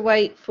have to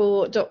wait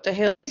for Dr.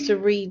 Hills to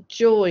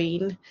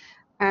rejoin,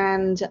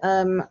 and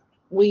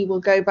we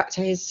will go back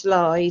to his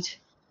slide.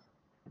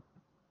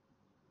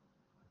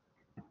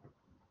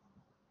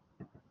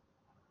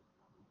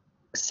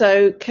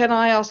 So can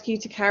I ask you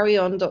to carry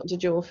on, Dr.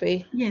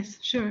 Jorfi? Yes,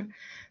 sure.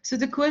 So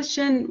the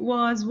question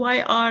was,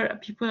 why are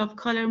people of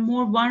color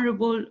more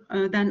vulnerable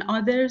than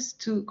others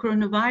to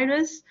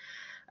coronavirus?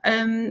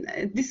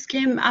 This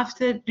came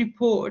after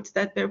reports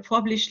that were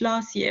published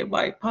last year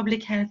by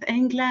Public Health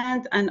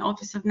England and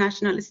Office of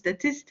National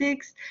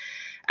Statistics,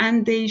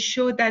 and they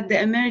showed that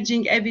the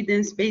emerging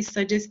evidence base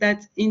suggests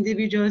that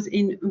individuals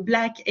in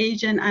Black,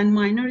 Asian, and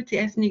minority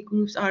ethnic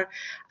groups are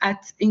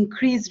at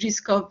increased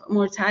risk of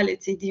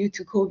mortality due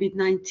to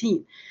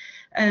COVID-19.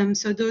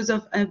 So those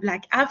of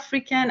Black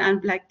African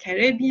and Black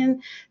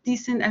Caribbean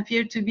descent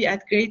appear to be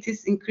at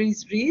greatest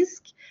increased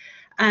risk.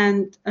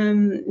 And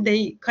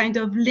they kind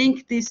of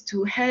link this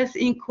to health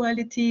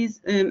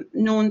inequalities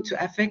known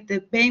to affect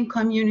the BAME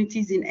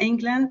communities in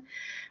England,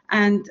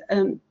 and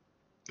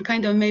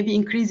kind of maybe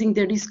increasing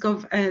the risk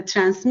of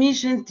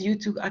transmission due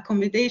to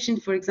accommodation,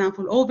 for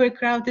example,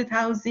 overcrowded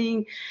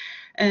housing,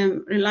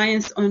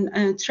 reliance on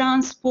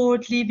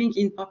transport, living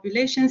in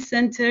population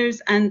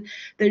centers, and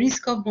the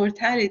risk of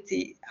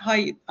mortality,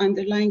 high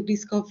underlying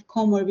risk of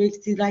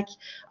comorbidity, like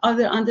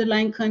other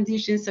underlying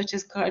conditions such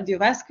as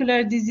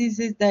cardiovascular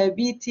diseases,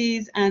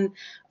 diabetes, and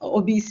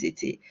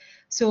obesity.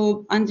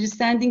 So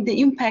understanding the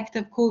impact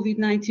of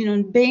COVID-19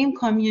 on BAME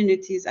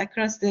communities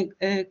across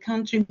the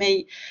country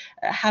may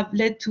have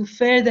led to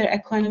further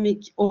economic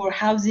or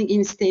housing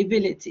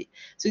instability.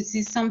 So this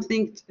is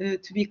something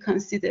to be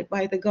considered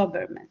by the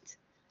government.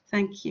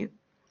 Thank you.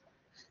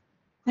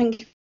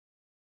 Thank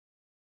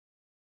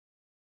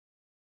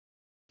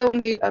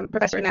you,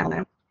 Professor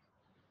now.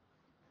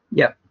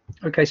 Yeah.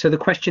 Okay. So the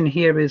question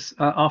here is,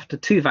 after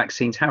 2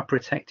 vaccines, how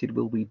protected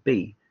will we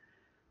be?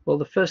 Well,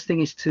 the first thing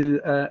is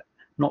to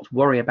not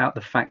worry about the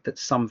fact that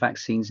some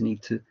vaccines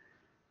need to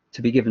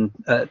be given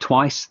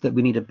twice, that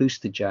we need a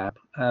booster jab.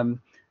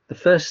 The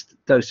first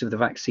dose of the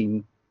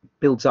vaccine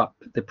builds up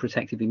the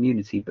protective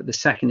immunity, but the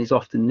second is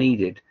often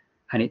needed,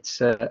 and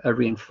it's a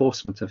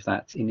reinforcement of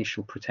that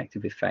initial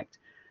protective effect,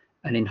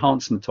 an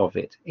enhancement of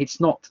it. It's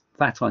not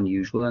that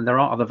unusual, and there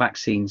are other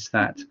vaccines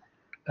that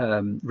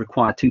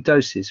require 2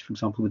 doses, for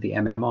example, with the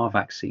MMR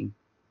vaccine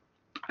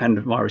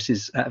and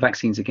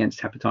vaccines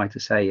against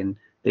hepatitis A and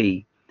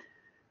B.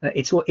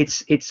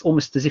 It's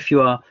almost as if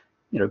you are,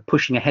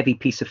 pushing a heavy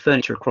piece of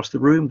furniture across the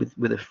room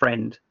with a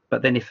friend,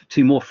 but then if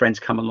 2 more friends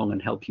come along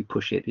and help you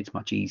push it, it's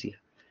much easier.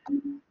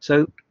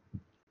 So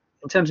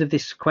in terms of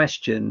this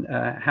question,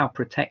 how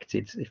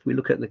protected, if we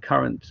look at the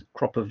current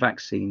crop of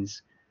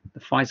vaccines, the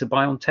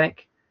Pfizer-BioNTech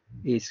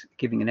is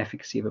giving an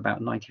efficacy of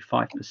about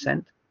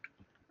 95%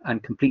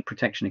 and complete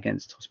protection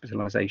against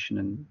hospitalization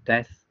and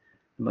death.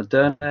 The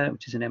Moderna,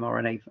 which is an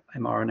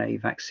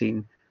mRNA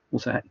vaccine,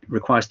 also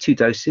requires 2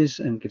 doses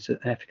and gives an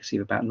efficacy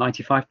of about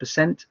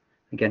 95%.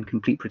 Again,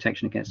 complete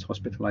protection against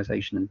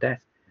hospitalization and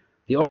death.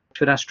 The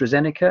Oxford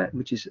AstraZeneca,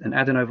 which is an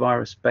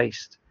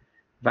adenovirus-based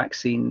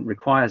vaccine,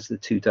 requires the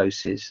 2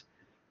 doses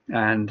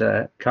and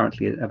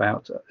currently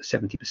about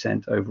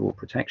 70% overall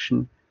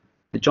protection.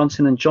 The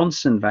Johnson &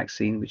 Johnson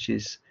vaccine, which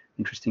is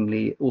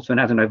interestingly also an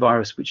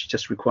adenovirus, which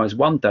just requires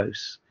 1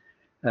 dose,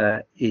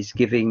 is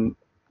giving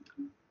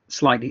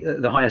slightly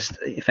the highest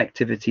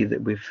effectivity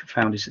that we've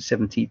found is at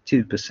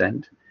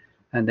 72%.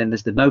 And then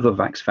there's the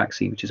Novavax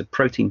vaccine, which is a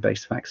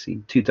protein-based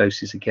vaccine, 2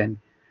 doses again,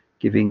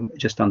 giving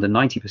just under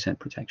 90%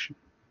 protection.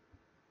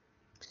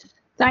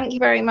 Thank you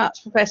very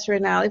much, Professor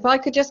Inal. If I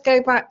could just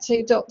go back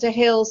to Dr.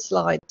 Hill's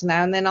slides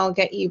now, and then I'll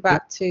get you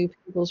back to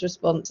people's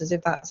responses,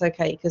 if that's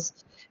okay,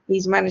 because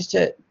he's managed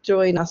to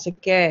join us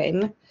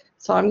again.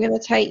 So I'm going to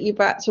take you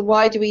back to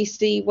why do we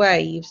see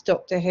waves,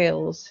 Dr.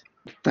 Hills?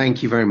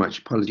 Thank you very much.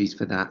 Apologies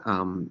for that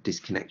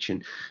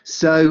disconnection.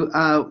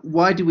 So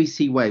why do we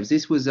see waves?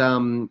 This was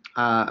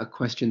a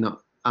question that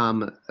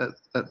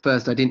at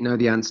first I didn't know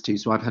the answer to,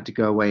 so I've had to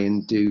go away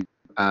and do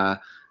a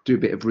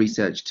bit of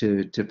research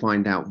to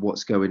find out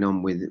what's going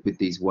on with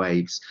these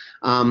waves.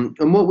 And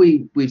what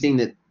we've seen,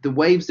 that the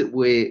waves that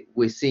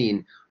we're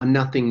seeing are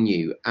nothing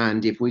new.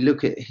 And if we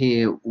look at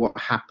here what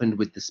happened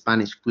with the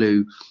Spanish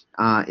flu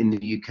in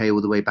the UK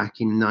all the way back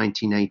in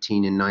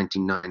 1918 and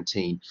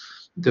 1919,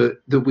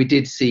 that we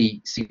did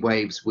see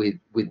waves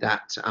with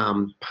that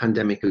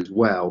pandemic as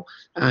well,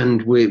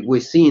 and we're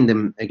seeing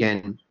them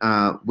again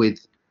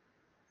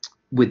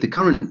with the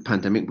current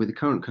pandemic, with the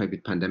current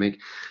COVID pandemic.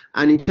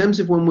 And in terms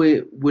of when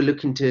we're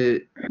looking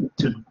to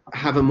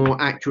have a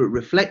more accurate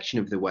reflection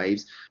of the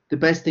waves, the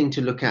best thing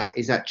to look at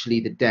is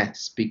actually the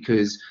deaths,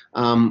 because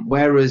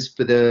whereas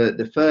for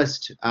the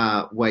first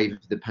wave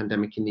of the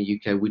pandemic in the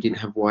UK, we didn't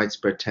have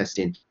widespread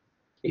testing.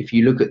 If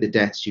you look at the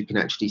deaths, you can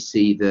actually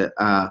see that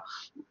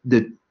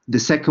the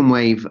second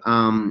wave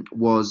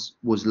was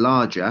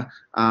larger,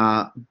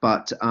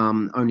 but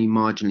only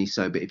marginally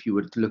so. But if you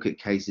were to look at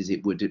cases,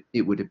 it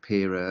would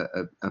appear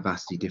a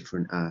vastly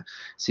different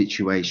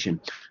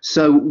situation.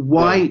 So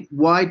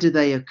why do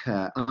they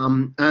occur?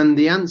 And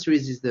the answer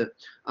is that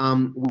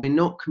we're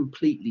not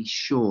completely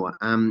sure,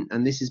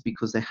 and this is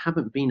because there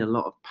haven't been a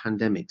lot of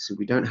pandemics, so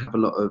we don't have a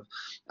lot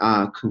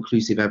of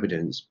conclusive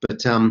evidence.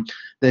 But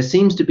there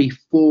seems to be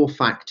 4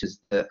 factors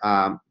that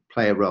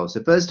play a role.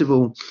 So first of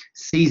all,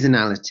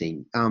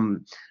 seasonality,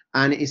 and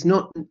it's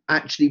not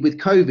actually with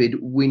COVID.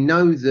 We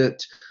know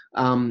that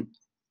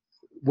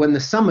when the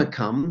summer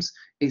comes,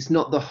 it's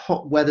not the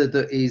hot weather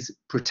that is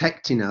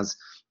protecting us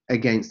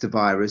against the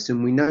virus,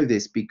 and we know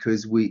this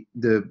because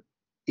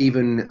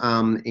even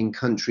in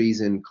countries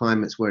and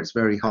climates where it's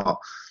very hot,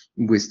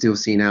 we're still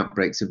seeing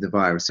outbreaks of the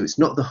virus. So it's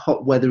not the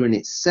hot weather in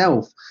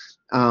itself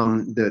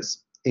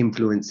that's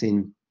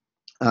influencing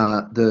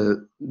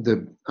the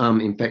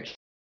infection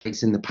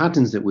in the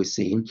patterns that we're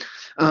seeing,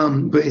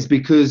 but it's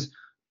because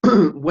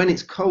when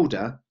it's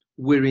colder,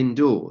 we're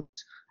indoors,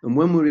 and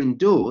when we're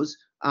indoors,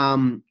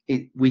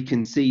 we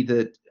can see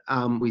that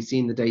we've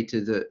seen the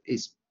data that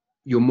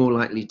you're more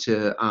likely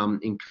to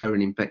incur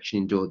an infection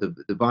indoors.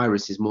 The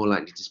virus is more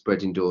likely to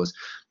spread indoors,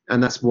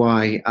 and that's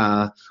why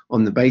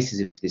on the basis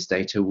of this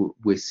data,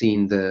 we're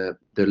seeing the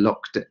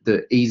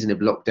easing of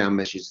lockdown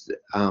measures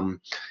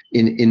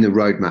in the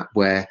roadmap,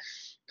 where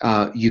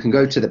you can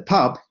go to the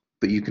pub,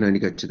 but you can only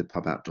go to the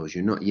pub outdoors.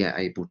 You're not yet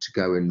able to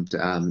go and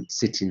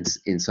sit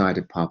inside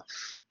a pub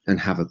and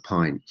have a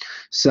pint.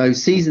 So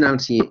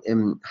seasonality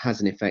has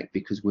an effect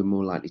because we're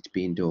more likely to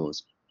be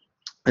indoors.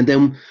 And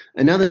then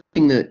another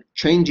thing that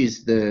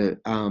changes the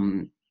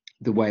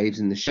waves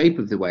and the shape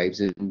of the waves,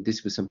 and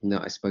this was something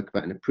that I spoke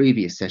about in a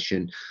previous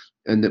session,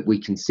 and that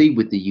we can see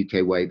with the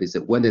UK wave, is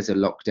that when there's a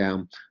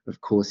lockdown, of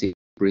course, it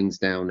brings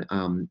down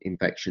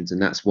infections, and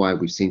that's why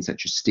we've seen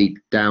such a steep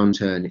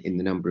downturn in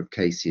the number of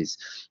cases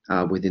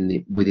within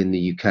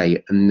the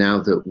UK. And now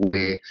that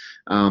we're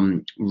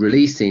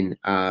releasing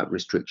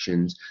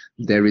restrictions,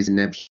 there is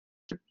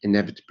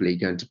inevitably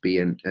going to be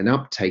an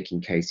uptake in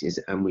cases,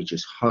 and we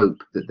just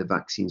hope that the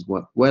vaccines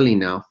work well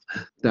enough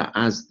that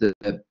as the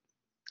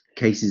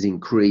cases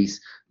increase,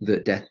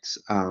 that deaths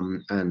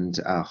and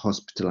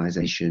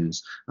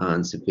hospitalizations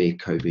and severe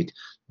COVID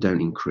don't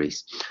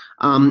increase.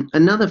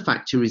 Another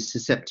factor is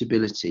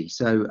susceptibility.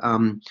 So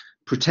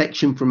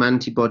protection from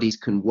antibodies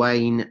can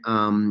wane,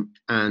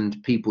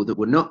 and people that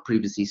were not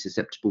previously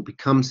susceptible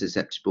become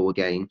susceptible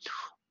again.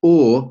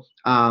 Or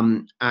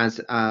as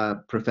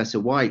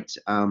Professor White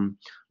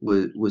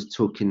was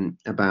talking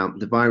about,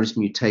 the virus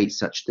mutates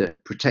such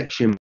that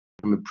protection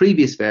from a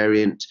previous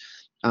variant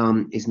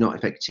is not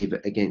effective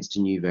against a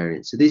new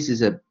variant. So this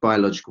is a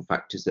biological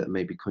factors that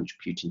may be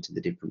contributing to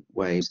the different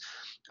waves.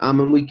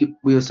 And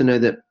we also know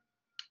that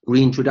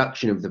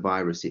reintroduction of the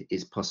virus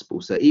is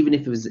possible. So even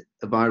if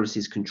a virus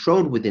is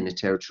controlled within a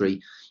territory,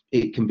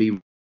 it can be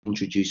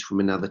introduced from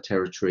another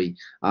territory,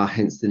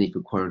 hence the need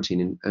for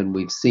quarantine. And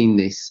we've seen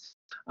this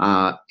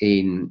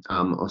in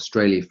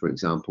Australia, for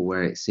example,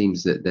 where it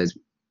seems that there's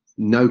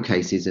no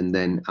cases, and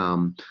then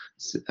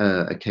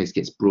a case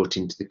gets brought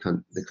into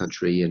the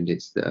country, and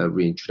it's the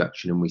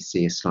reintroduction, and we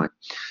see a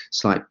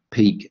slight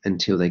peak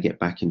until they get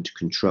back into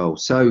control.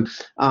 So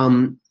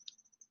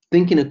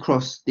thinking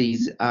across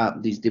these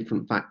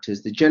different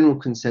factors, the general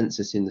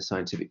consensus in the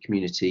scientific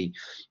community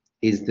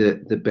is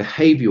that the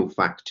behavioural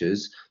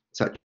factors,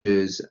 such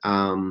as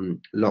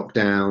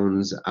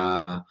lockdowns,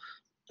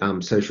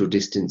 social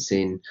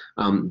distancing,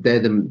 they're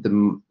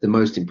the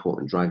most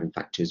important driving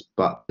factors,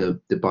 but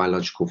the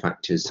biological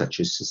factors such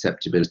as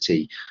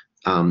susceptibility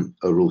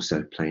are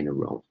also playing a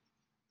role.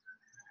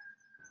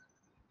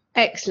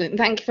 Excellent,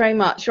 thank you very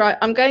much. Right,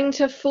 I'm going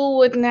to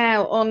forward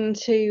now on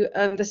to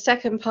the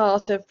second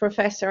part of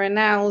Professor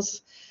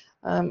Inal's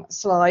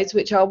slides,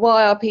 which are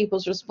why are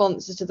people's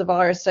responses to the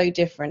virus so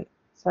different?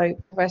 So,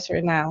 Professor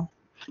Inal.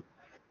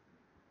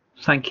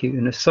 Thank you,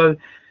 Una. So,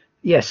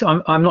 yes,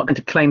 I'm not going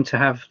to claim to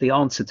have the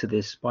answer to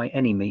this by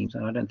any means,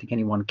 and I don't think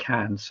anyone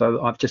can.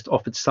 So I've just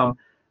offered some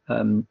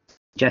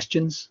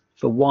suggestions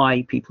for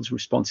why people's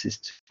responses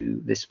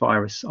to this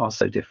virus are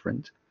so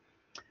different.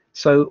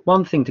 So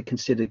one thing to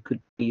consider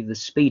could be the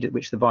speed at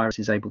which the virus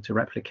is able to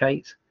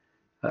replicate.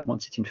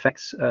 Once it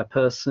infects a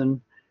person,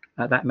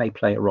 that may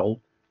play a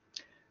role.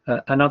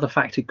 Another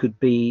factor could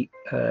be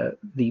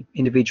the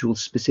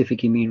individual's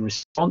specific immune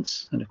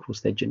response, and of course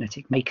their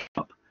genetic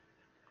makeup.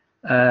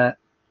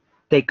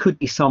 There could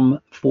be some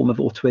form of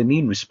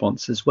autoimmune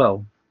response as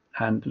well,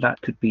 and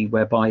that could be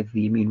whereby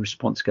the immune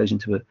response goes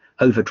into an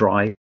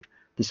overdrive.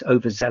 This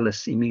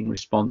overzealous immune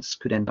response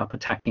could end up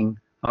attacking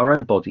our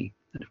own body,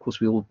 and of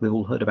course we've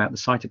all heard about the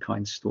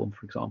cytokine storm,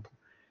 for example.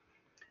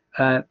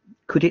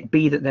 Could it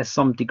be that there's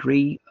some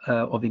degree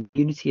of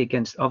immunity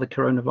against other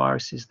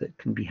coronaviruses that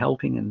can be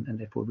helping and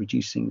therefore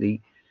reducing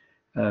the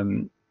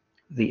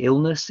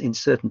illness in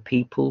certain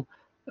people?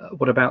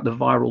 What about the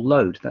viral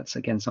load? That's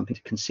again something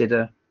to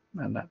consider,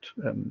 and that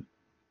I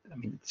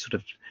mean, it sort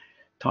of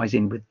ties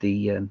in with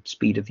the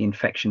speed of the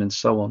infection and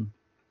so on,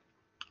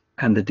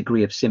 and the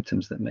degree of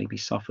symptoms that may be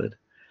suffered.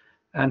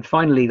 And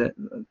finally, the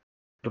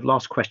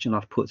last question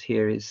I've put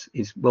here is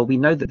well, we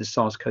know that the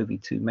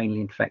SARS-CoV-2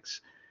 mainly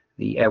infects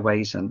the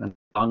airways and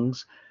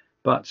lungs,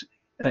 but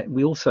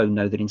we also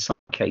know that in some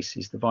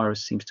cases the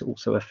virus seems to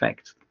also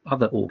affect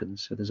other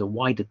organs. So there's a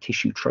wider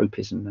tissue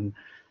tropism, and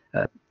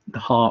the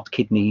heart,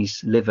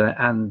 kidneys, liver,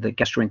 and the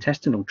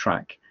gastrointestinal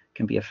tract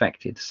can be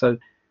affected. So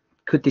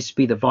could this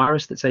be the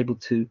virus that's able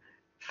to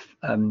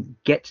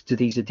get to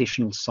these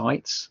additional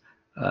sites?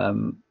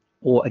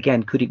 Or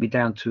again, could it be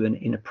down to an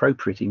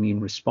inappropriate immune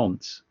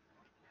response?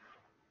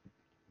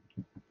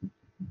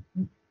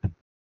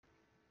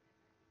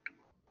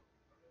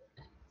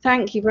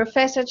 Thank you,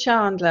 Professor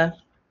Chandler.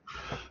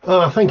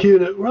 Thank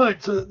you.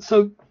 Right,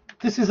 so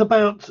this is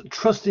about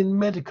trust in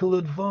medical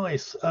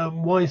advice,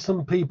 why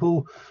some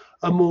people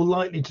are more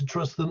likely to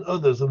trust than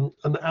others, and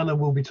Anna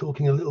will be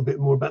talking a little bit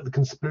more about the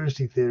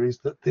conspiracy theories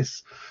that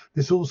this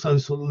also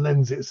sort of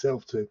lends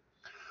itself to.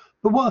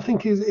 But what I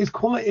think is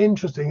quite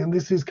interesting, and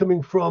this is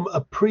coming from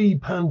a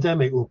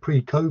pre-pandemic or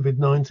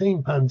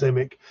pre-COVID-19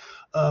 pandemic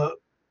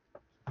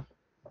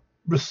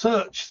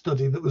research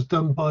study that was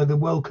done by the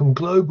Wellcome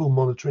Global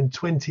Monitor in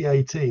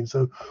 2018,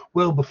 so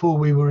well before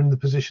we were in the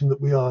position that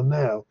we are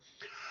now.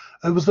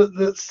 It was that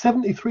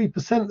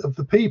 73% of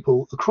the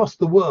people across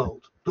the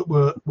world that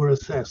were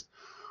assessed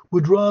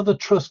would rather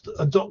trust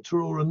a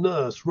doctor or a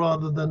nurse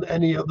rather than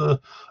any other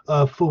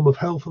form of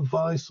health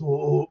advice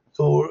or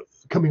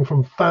coming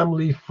from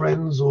family,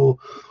 friends, or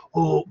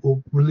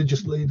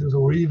religious leaders,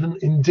 or even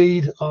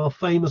indeed our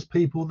famous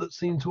people that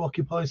seem to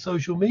occupy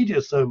social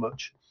media so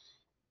much.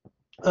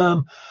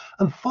 And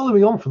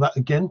following on from that,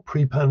 again,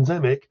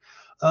 pre-pandemic,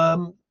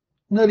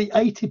 nearly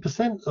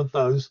 80% of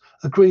those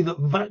agree that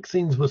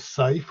vaccines were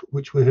safe,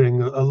 which we're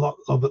hearing a lot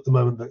of at the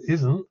moment that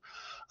isn't,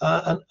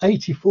 and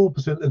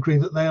 84% agree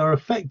that they are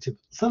effective.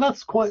 So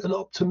that's quite an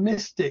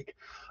optimistic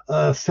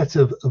set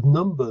of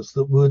numbers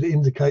that would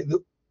indicate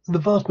that the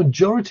vast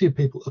majority of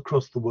people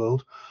across the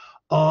world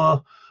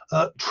are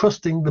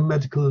trusting the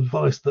medical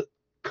advice that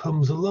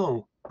comes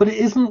along. But it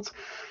isn't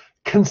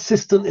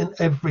consistent in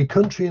every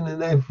country and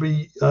in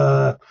every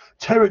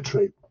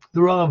territory.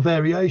 There are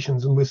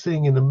variations, and we're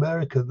seeing in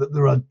America that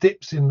there are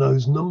dips in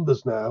those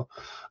numbers now,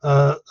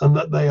 and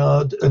that they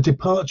are a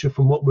departure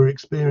from what we're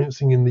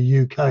experiencing in the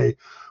UK,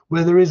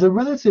 where there is a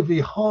relatively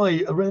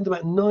high, around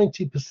about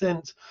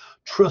 90%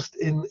 trust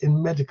in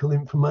medical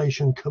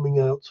information coming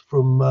out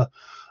from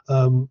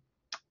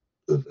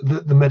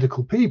the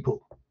medical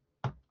people.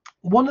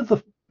 One of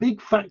the big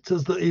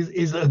factors that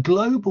is a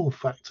global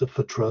factor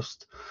for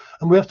trust,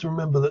 and we have to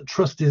remember that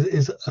trust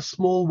is a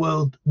small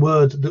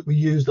word that we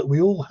use, that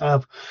we all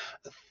have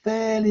a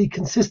fairly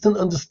consistent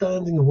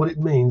understanding of what it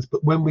means,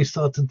 but when we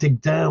start to dig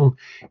down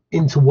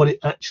into what it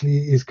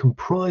actually is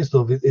comprised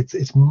of,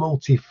 it's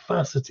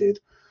multifaceted.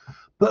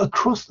 But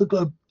across the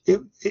globe,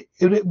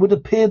 it would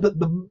appear that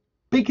the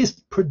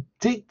biggest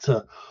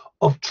predictor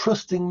of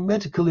trusting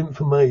medical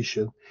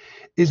information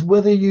is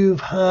whether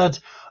you've had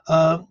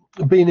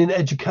been in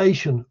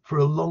education for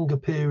a longer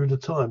period of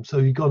time. So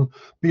you've gone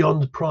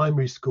beyond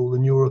primary school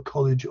and you're a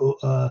college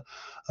or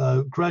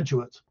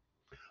graduate.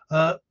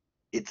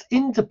 It's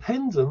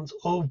independent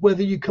of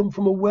whether you come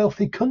from a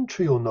wealthy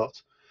country or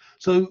not.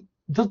 So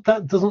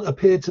that doesn't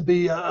appear to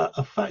be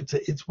a factor.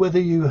 It's whether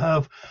you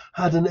have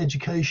had an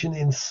education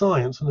in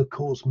science, and of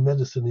course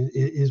medicine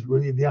is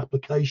really the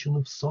application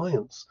of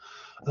science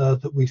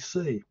that we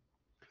see.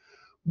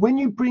 When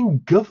you bring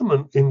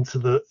government into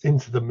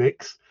the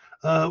mix,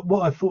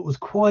 what I thought was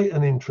quite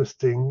an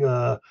interesting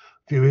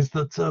view is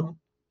that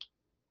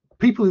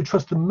people who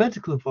trust the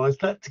medical advice,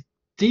 that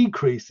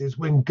decreases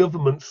when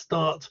governments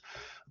start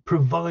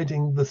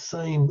providing the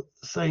same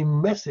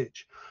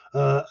message.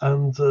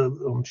 And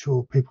I'm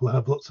sure people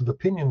have lots of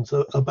opinions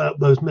about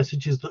those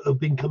messages that have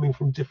been coming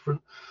from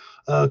different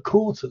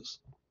quarters.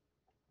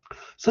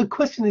 So the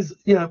question is,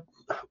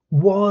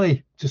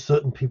 why do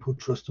certain people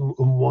trust and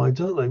why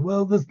don't they?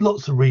 Well, there's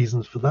lots of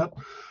reasons for that,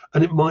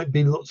 and it might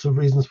be lots of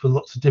reasons for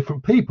lots of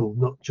different people,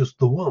 not just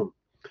the one.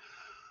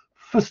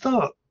 For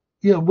start,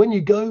 when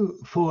you go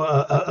for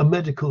a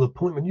medical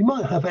appointment, you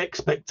might have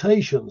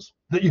expectations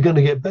that you're going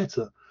to get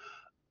better,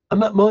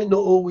 and that might not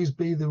always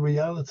be the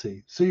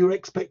reality. So your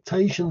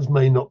expectations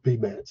may not be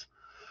met.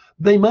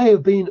 They may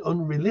have been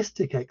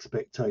unrealistic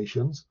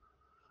expectations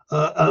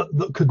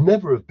that could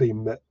never have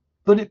been met,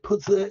 but it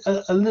puts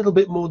a little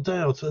bit more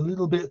doubt, a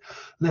little bit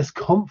less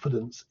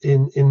confidence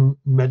in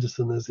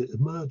medicine as it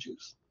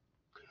emerges.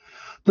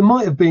 There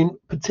might have been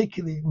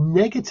particularly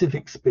negative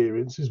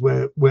experiences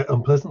where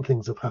unpleasant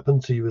things have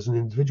happened to you as an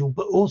individual,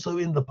 but also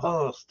in the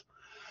past.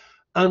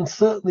 And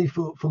certainly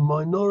for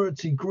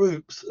minority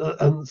groups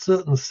and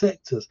certain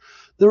sectors,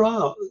 there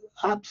are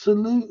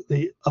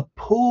absolutely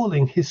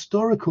appalling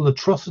historical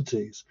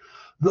atrocities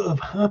that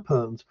have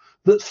happened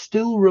that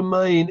still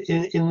remain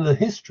in the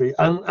history,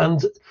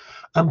 and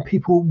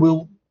people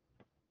will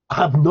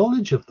have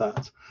knowledge of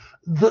that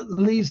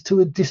leads to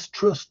a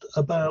distrust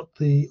about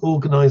the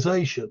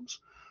organizations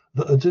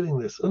that are doing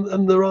this.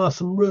 And there are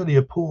some really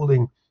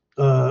appalling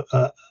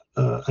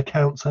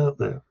accounts out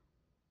there.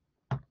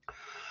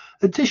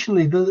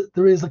 Additionally,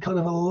 there is a kind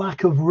of a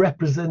lack of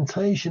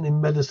representation in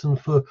medicine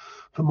for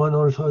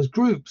minoritized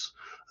groups.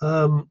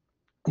 In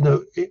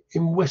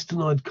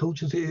westernized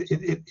cultures,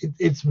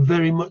 it's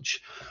very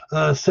much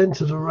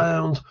centered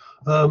around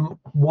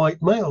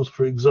white males,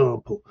 for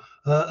example,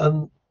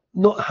 and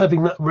not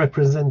having that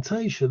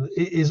representation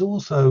is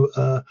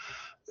also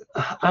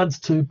adds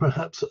to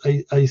perhaps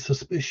a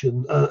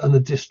suspicion and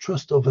a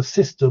distrust of a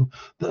system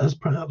that has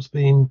perhaps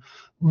been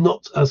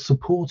not as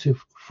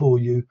supportive for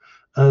you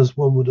as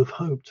one would have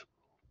hoped.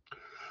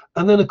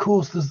 And then, of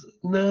course, there's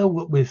now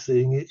what we're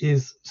seeing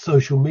is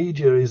social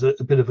media is a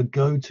bit of a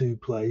go-to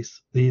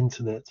place, the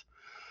internet.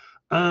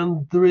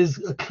 And there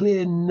is a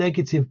clear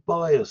negative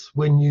bias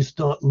when you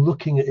start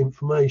looking at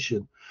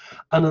information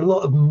and a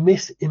lot of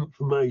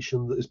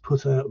misinformation that is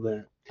put out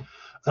there.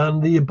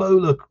 And the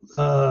Ebola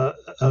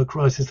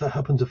crisis that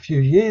happened a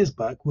few years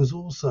back was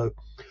also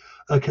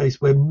a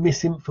case where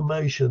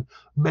misinformation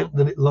meant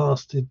that it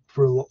lasted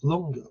for a lot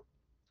longer.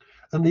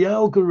 And the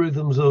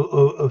algorithms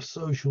of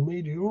social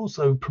media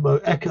also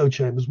promote echo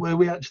chambers where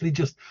we actually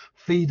just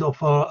feed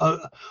off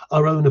our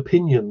own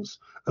opinions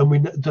and we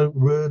don't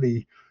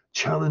really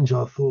challenge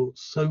our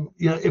thoughts. So,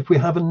 if we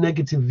have a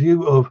negative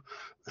view of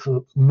sort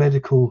of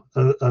medical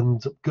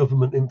and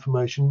government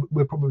information,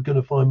 we're probably going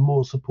to find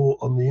more support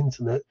on the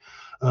internet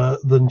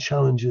than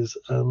challenges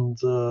and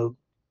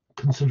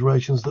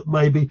considerations that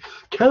may be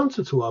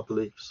counter to our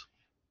beliefs.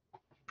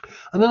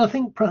 And then I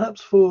think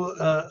perhaps for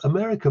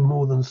America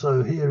more than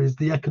so here is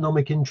the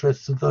economic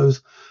interests of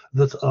those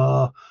that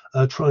are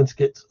trying to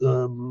get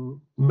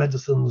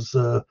medicines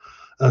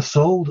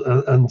sold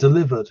and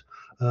delivered.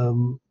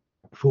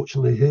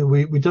 Fortunately here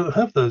we don't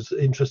have those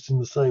interests in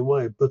the same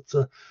way, but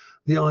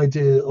the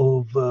idea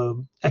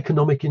of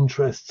economic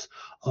interests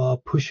are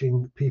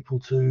pushing people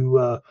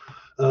to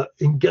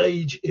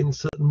engage in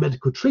certain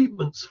medical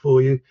treatments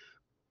for you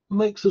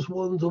makes us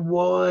wonder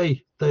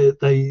why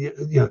they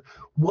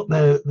what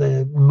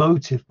their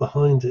motive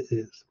behind it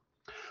is.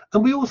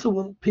 And we also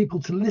want people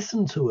to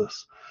listen to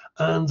us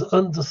and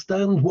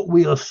understand what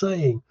we are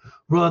saying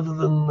rather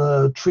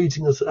than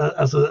treating us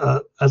as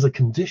a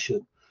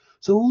condition.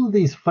 So all of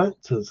these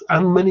factors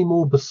and many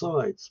more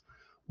besides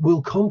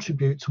will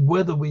contribute to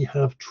whether we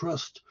have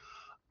trust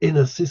in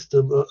a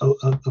system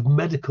of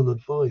medical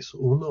advice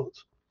or not.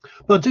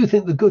 But I do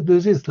think the good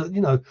news is that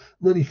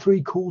nearly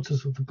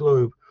 3/4 of the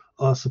globe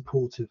are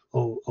supportive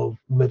of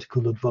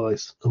medical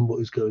advice and what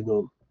is going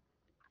on.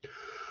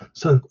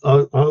 So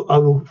I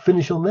will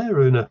finish on there,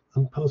 Una,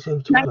 and pass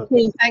over to her.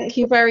 Thank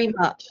you very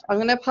much. I'm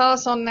going to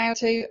pass on now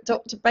to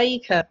Dr.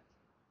 Baker.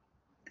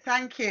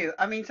 Thank you.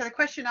 I mean, so the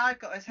question I've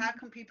got is how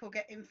can people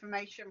get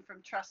information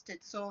from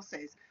trusted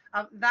sources?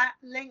 That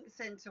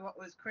links into what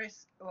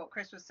Chris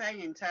was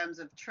saying in terms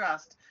of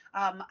trust.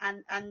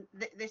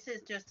 This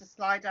is just a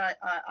slide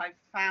I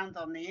found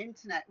on the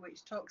internet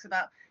which talks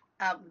about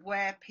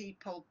where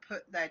people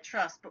put their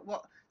trust. But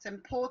what's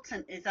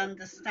important is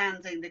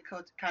understanding the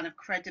kind of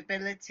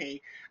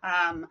credibility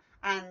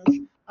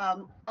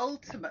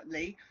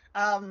ultimately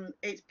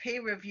it's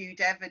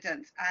peer-reviewed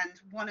evidence. And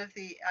one of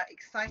the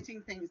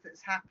exciting things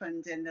that's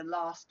happened in the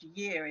last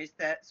year is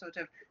the sort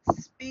of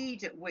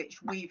speed at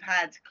which we've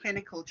had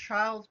clinical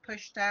trials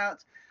pushed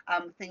out.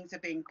 Things are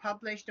being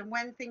published, and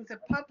when things are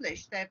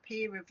published, they're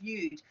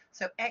peer-reviewed.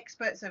 So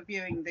experts are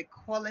viewing the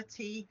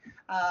quality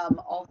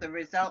of the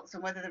results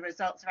and whether the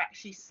results are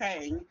actually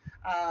saying,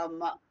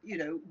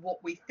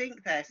 what we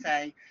think they're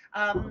saying.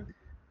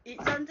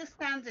 It's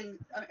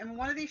understanding, and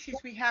one of the issues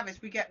we have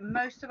is we get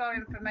most of our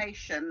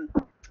information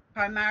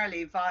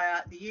primarily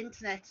via the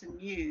internet and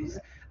news.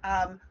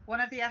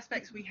 One of the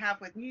aspects we have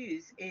with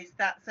news is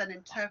that's an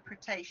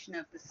interpretation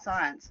of the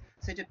science.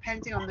 So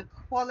depending on the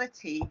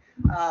quality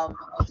of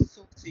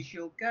sources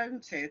you're going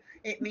to,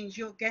 it means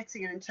you're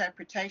getting an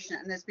interpretation.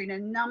 And there's been a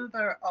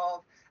number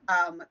of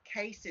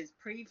cases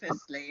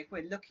previously, if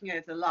we're looking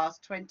over the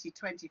last 20,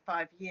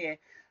 25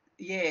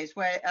 years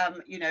where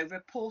you know,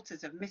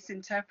 reporters have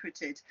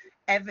misinterpreted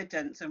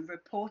evidence and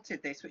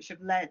reported this, which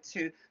have led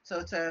to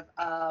sort of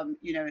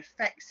you know,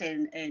 effects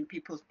in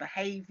people's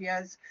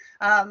behaviors.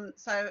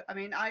 So I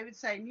mean, I would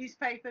say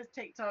newspapers,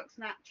 TikTok,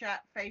 Snapchat,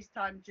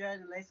 FaceTime,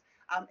 journalists,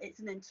 it's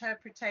an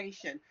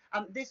interpretation.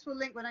 This will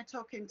link when I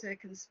talk into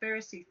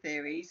conspiracy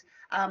theories,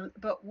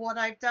 but what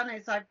I've done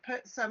is I've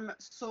put some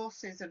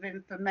sources of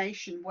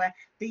information where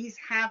these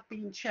have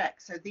been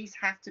checked. So these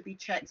have to be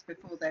checked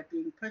before they're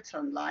being put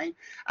online.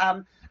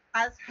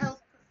 As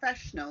health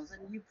professionals,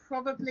 and you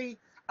probably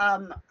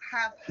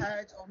have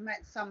heard or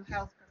met some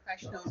health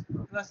professionals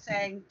who are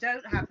saying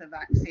don't have the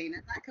vaccine,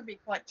 and that can be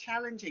quite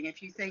challenging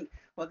if you think,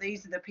 well,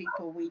 these are the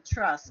people we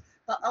trust.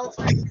 But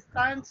ultimately,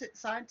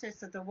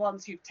 scientists are the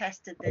ones who've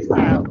tested this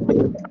out,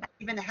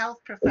 even health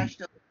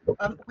professionals.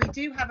 We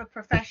do have a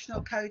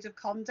professional code of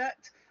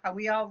conduct, and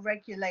we are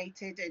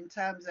regulated in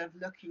terms of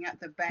looking at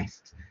the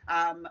best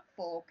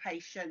for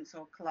patients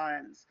or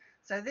clients.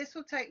 So this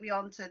will take me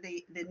on to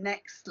the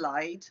next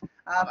slide.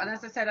 And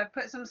as I said, I've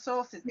put some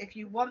sources. If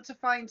you want to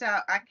find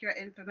out accurate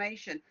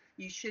information,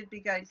 you should be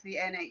going to the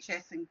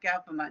NHS and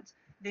government.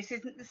 This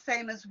isn't the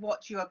same as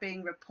what you are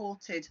being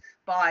reported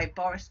by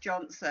Boris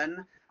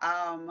Johnson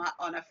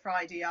on a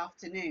Friday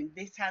afternoon.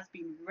 This has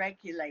been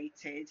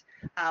regulated.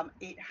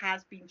 It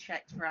has been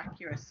checked for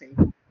accuracy.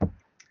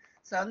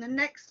 So on the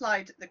next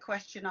slide, the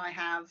question I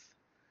have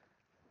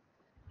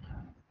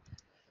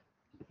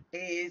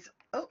is,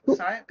 oh,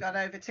 sorry, I've gone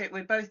over to it.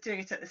 We're both doing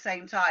it at the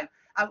same time.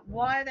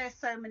 Why are there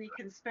so many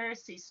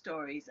conspiracy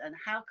stories, and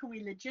how can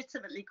we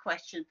legitimately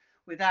question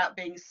without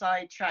being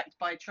sidetracked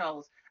by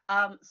trolls?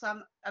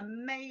 Some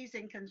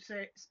amazing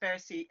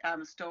conspiracy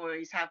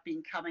stories have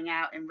been coming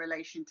out in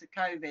relation to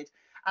COVID.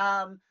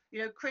 You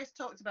know, Chris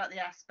talked about the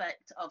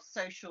aspect of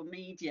social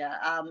media.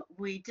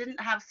 We didn't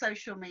have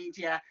social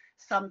media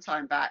some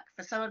time back.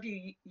 For some of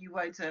you, you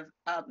won't have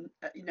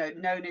you know,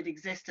 known in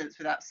existence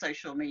without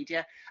social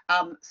media.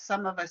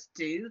 Some of us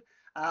do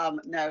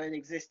know an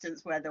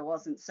existence where there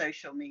wasn't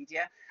social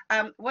media.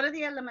 One of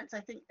the elements, I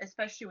think,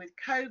 especially with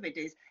COVID,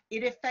 is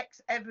it affects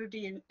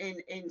everybody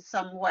in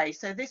some way.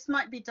 So this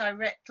might be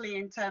directly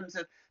in terms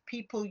of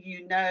people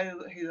you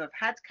know who have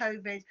had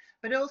COVID,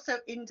 but also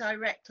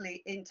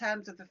indirectly in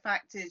terms of the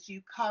fact is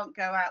you can't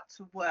go out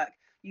to work.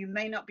 You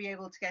may not be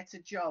able to get a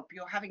job.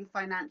 You're having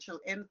financial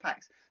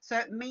impacts. So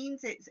it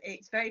means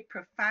it's very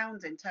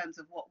profound in terms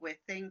of what we're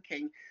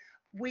thinking.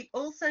 We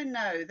also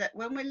know that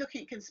when we're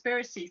looking at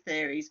conspiracy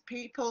theories,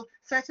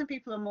 certain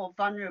people are more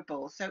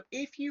vulnerable. So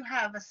if you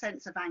have a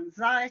sense of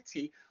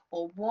anxiety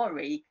or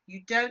worry,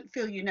 you don't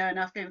feel you know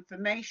enough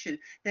information,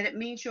 then it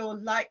means you're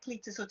likely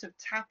to sort of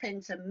tap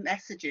into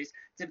messages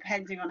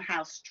depending on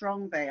how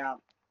strong they are.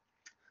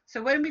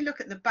 So when we look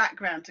at the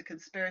background to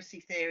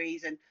conspiracy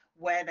theories and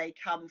where they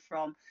come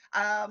from,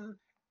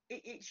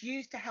 it's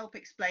used to help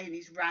explain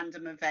these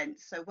random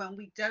events. So when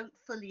we don't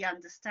fully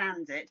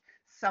understand it,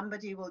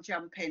 somebody will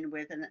jump in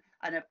with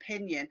an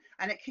opinion,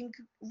 and it can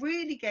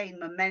really gain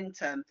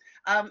momentum.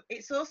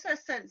 It's also a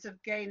sense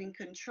of gaining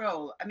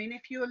control. I mean,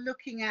 if you're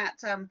looking at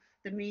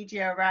the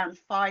media around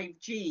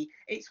 5G,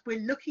 we're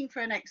looking for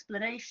an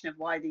explanation of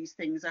why these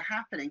things are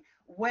happening,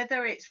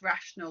 whether it's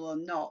rational or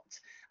not.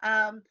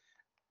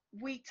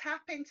 We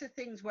tap into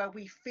things where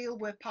we feel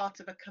we're part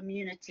of a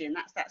community, and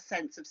that's that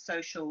sense of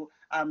social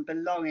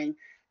belonging.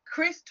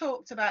 Chris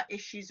talked about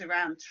issues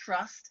around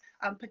trust,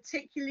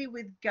 particularly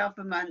with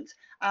government.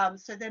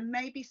 So there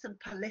may be some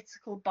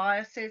political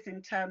biases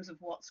in terms of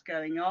what's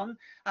going on,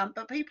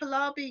 but people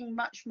are being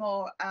much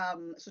more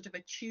sort of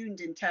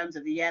attuned in terms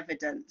of the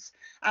evidence.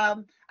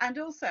 And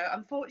also,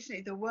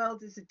 unfortunately, the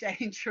world is a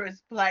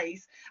dangerous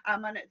place.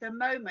 And at the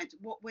moment,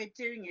 what we're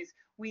doing is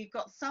we've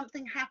got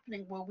something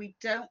happening where we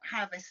don't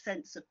have a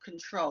sense of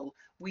control.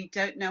 We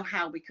don't know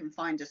how we can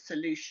find a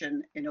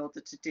solution in order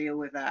to deal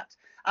with that.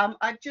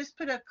 I've just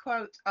put a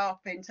quote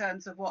up in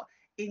terms of what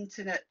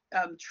internet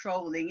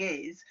trolling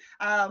is.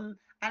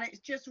 And it's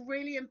just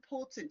really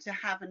important to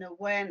have an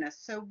awareness.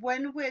 So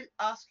when we're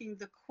asking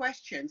the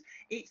questions,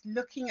 it's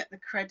looking at the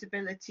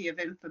credibility of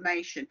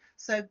information.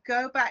 So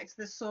go back to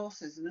the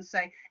sources and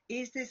say,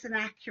 is this an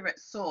accurate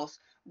source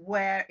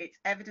where it's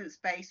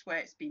evidence-based, where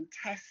it's been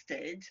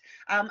tested?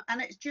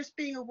 And it's just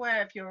being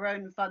aware of your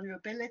own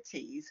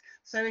vulnerabilities.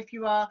 So if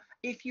you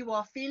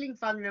are feeling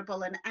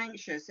vulnerable and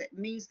anxious, it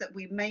means that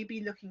we may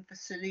be looking for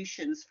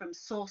solutions from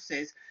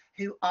sources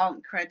who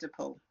aren't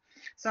credible.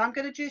 So I'm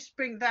going to just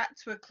bring that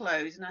to a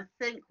close, and I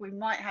think we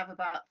might have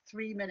about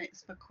 3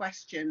 minutes for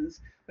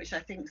questions, which I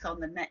think is on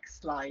the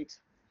next slide.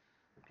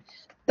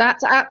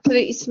 That's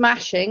absolutely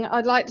smashing.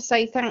 I'd like to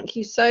say thank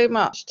you so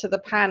much to the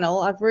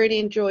panel. I've really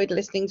enjoyed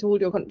listening to all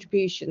your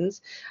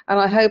contributions, and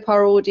I hope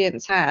our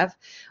audience have.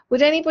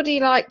 Would anybody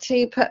like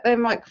to put their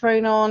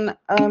microphone on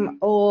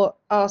or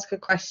ask a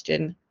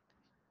question?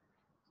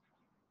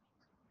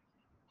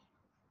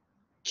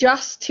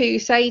 Just to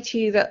say to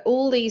you that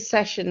all these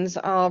sessions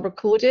are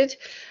recorded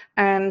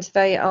and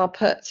they are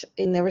put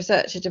in the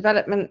research and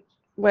development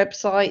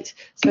website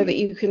so that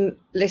you can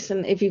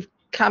listen. If you've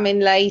come in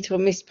late or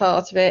missed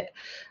part of it,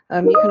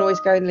 you can always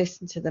go and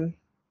listen to them.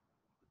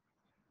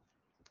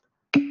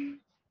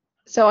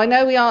 So I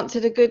know we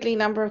answered a goodly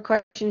number of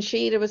questions.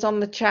 Sheila was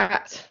on the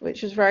chat,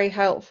 which was very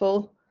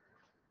helpful.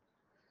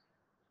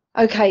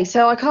 Okay,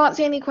 so I can't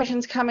see any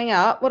questions coming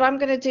up. What I'm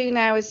going to do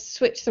now is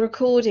switch the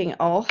recording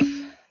off.